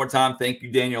everybody one more time. Thank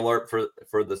you, Daniel Earp,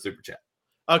 for the super chat.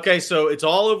 Okay, so it's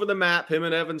all over the map. Him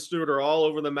and Evan Stewart are all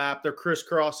over the map. They're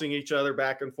crisscrossing each other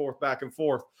back and forth, back and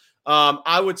forth.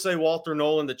 I would say Walter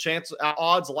Nolan, the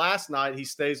odds last night, he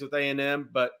stays with A&M,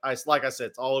 but like I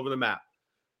said, it's all over the map.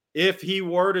 If he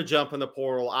were to jump in the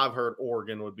portal, I've heard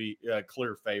Oregon would be a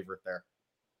clear favorite there.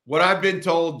 What I've been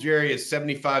told, Jerry, is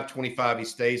 75-25. He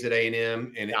stays at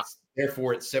A&M, and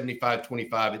therefore it's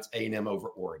 75-25. It's A&M over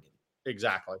Oregon.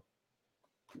 Exactly.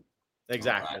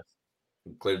 Right.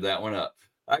 Cleared that one up.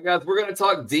 All right, guys, we're going to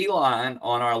talk D-line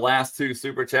on our last two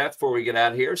super chats before we get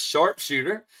out of here.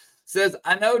 Sharpshooter says,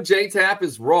 I know J-Tap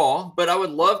is raw, but I would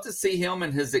love to see him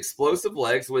and his explosive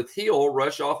legs with heel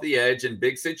rush off the edge in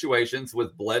big situations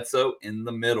with Bledsoe in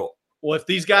the middle. Well, if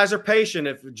these guys are patient,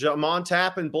 if Jamon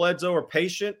Tapp and Bledsoe are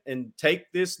patient and take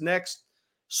this next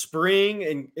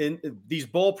spring and these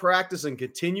bowl practice and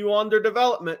continue on their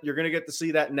development, you're going to get to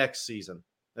see that next season,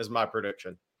 is my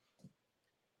prediction.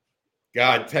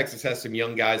 God, Texas has some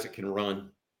young guys that can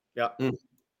run. Yeah.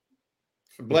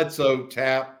 Bledsoe,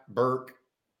 Tapp, Burke.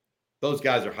 Those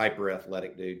guys are hyper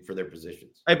athletic, dude, for their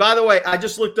positions. Hey, by the way, I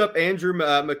just looked up Andrew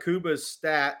Makuba's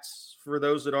stats for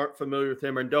those that aren't familiar with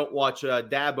him and don't watch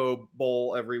Dabo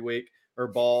Bowl every week or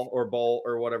bowl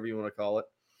or whatever you want to call it.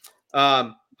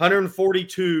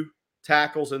 142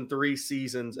 tackles in 3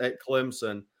 seasons at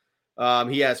Clemson.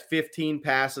 He has 15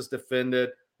 passes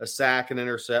defended, a sack, and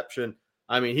interception.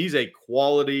 I mean, he's a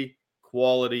quality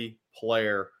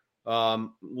player.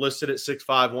 Listed at 6'5",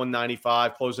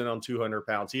 195, closing on 200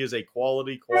 pounds. He is a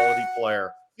quality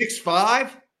player. 6'5"?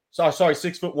 Sorry,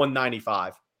 6 foot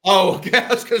 195. Oh, okay. I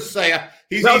was going to say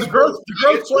the growth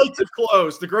plates have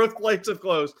closed. The growth plates have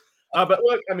closed. But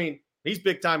look, I mean, he's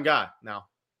big time guy now.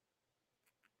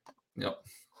 Yep.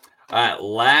 All right,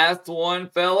 last one,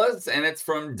 fellas, and it's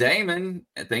from Damon.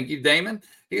 Thank you, Damon.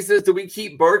 He says, do we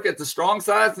keep Burke at the strong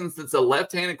side since it's a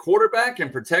left-handed quarterback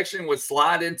and protection would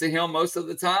slide into him most of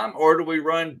the time, or do we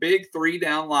run big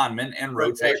 3-down linemen and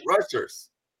rotate rushers?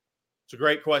 It's a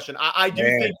great question. I do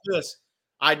think this.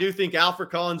 I do think Alfred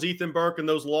Collins, Ethan Burke, and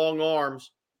those long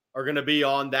arms are going to be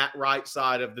on that right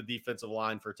side of the defensive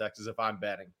line for Texas if I'm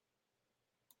betting.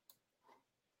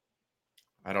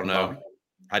 I don't know.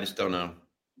 I just don't know.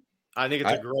 I think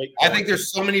it's a great point. I think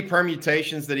there's so many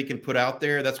permutations that he can put out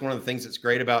there. That's one of the things that's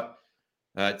great about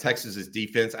Texas's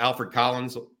defense. Alfred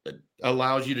Collins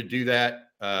allows you to do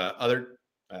that.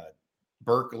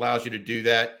 Burke allows you to do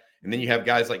that. And then you have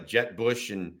guys like Jet Bush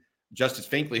and Justice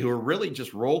Finkley, who are really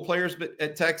just role players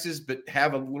at Texas, but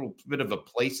have a little bit of a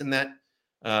place in that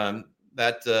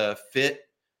fit.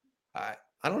 I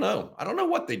don't know. I don't know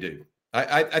what they do.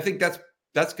 I think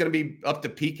that's going to be up to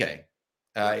PK.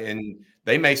 And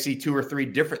they may see 2 or 3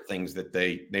 different things that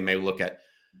they may look at.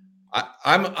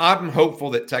 I'm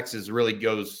hopeful that Texas really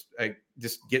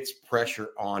just gets pressure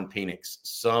on Penix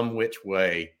some which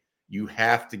way. You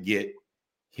have to get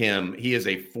him. He is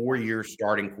a 4-year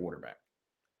starting quarterback.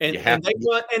 And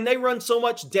they run so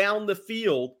much down the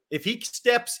field. If he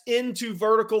steps into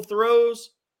vertical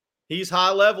throws, he's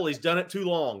high level. He's done it too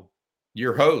long.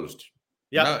 You're hosed.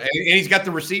 Yeah. And he's got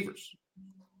the receivers.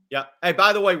 Yeah. Hey,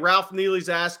 by the way, Ralph Neely's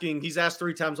asking, he's asked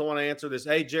 3 times. I want to answer this.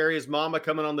 Hey, Jerry, is Mama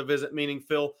coming on the visit, meaning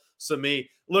Phil Sami?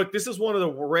 Look, this is one of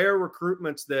the rare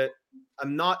recruitments that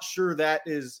I'm not sure that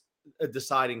is a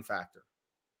deciding factor.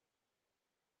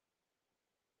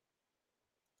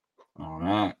 All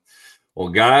right. Well,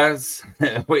 guys,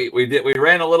 we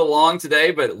ran a little long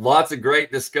today, but lots of great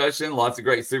discussion, lots of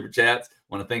great super chats.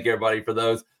 Want to thank everybody for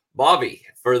those. Bobby,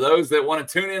 for those that want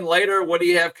to tune in later, what do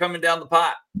you have coming down the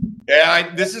pipe?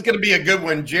 Yeah, this is going to be a good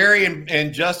one. Jerry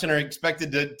and Justin are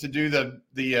expected to do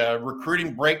the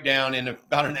recruiting breakdown in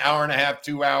about an hour and a half,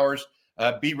 2 hours.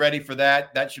 Be ready for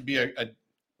that. That should be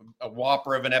a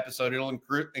whopper of an episode. It'll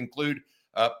include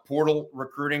portal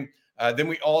recruiting. Then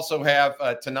we also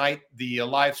have tonight the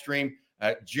live stream.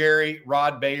 Jerry,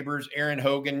 Rod Babers, Aaron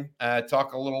Hogan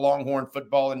talk a little Longhorn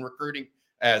football and recruiting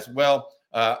as well.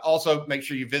 Also, make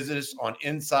sure you visit us on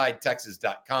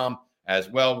InsideTexas.com as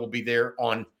well. We'll be there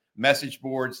on message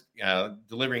boards,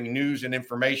 delivering news and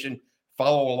information.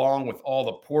 Follow along with all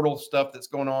the portal stuff that's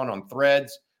going on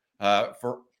threads.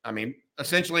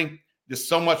 Essentially, there's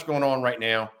so much going on right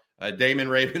now. Damon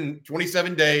Raven,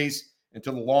 27 days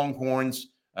until the Longhorns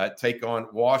take on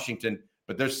Washington.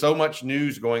 But there's so much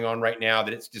news going on right now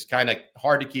that it's just kind of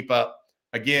hard to keep up.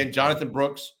 Again, Jonathan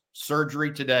Brooks,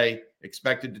 surgery today,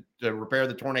 expected to repair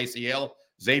the torn ACL.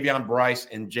 Xavion Bryce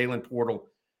and Jalen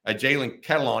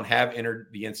Catalon have entered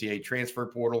the NCAA transfer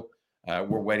portal.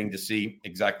 We're waiting to see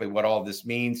exactly what all this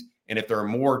means and if there are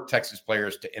more Texas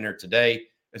players to enter today,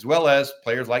 as well as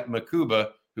players like Makuba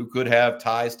who could have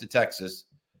ties to Texas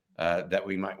that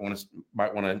we might want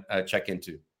to check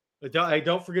into.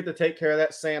 Don't forget to take care of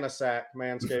that Santa sack,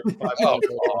 Manscaped. I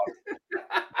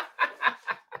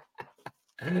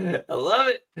love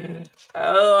it.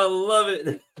 Oh, I love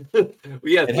it.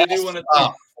 Yes, it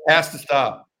has to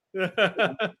stop.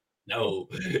 No,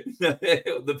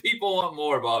 the people want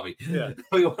more, Bobby. Yeah.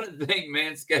 We want to thank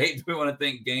Manscaped. We want to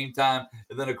thank Game Time.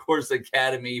 And then, of course,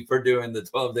 Academy for doing the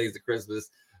 12 Days of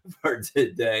Christmas for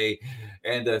today.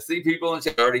 And see people in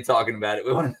chat already talking about it.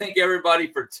 We want to thank everybody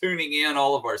for tuning in,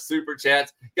 all of our super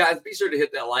chats. Guys, be sure to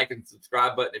hit that like and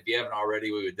subscribe button if you haven't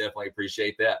already. We would definitely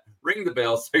appreciate that. Ring the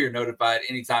bell so you're notified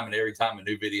anytime and every time a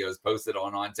new video is posted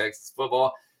on Texas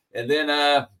Football. And then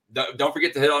don't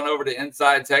forget to head on over to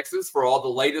Inside Texas for all the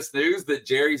latest news that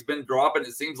Jerry's been dropping,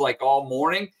 it seems like, all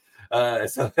morning.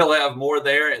 So he'll have more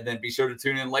there. And then be sure to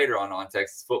tune in later on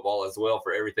Texas Football as well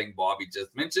for everything Bobby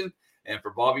just mentioned. And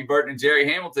for Bobby Burton and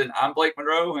Jerry Hamilton, I'm Blake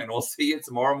Monroe, and we'll see you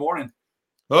tomorrow morning.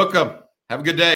 Hook 'em. Have a good day.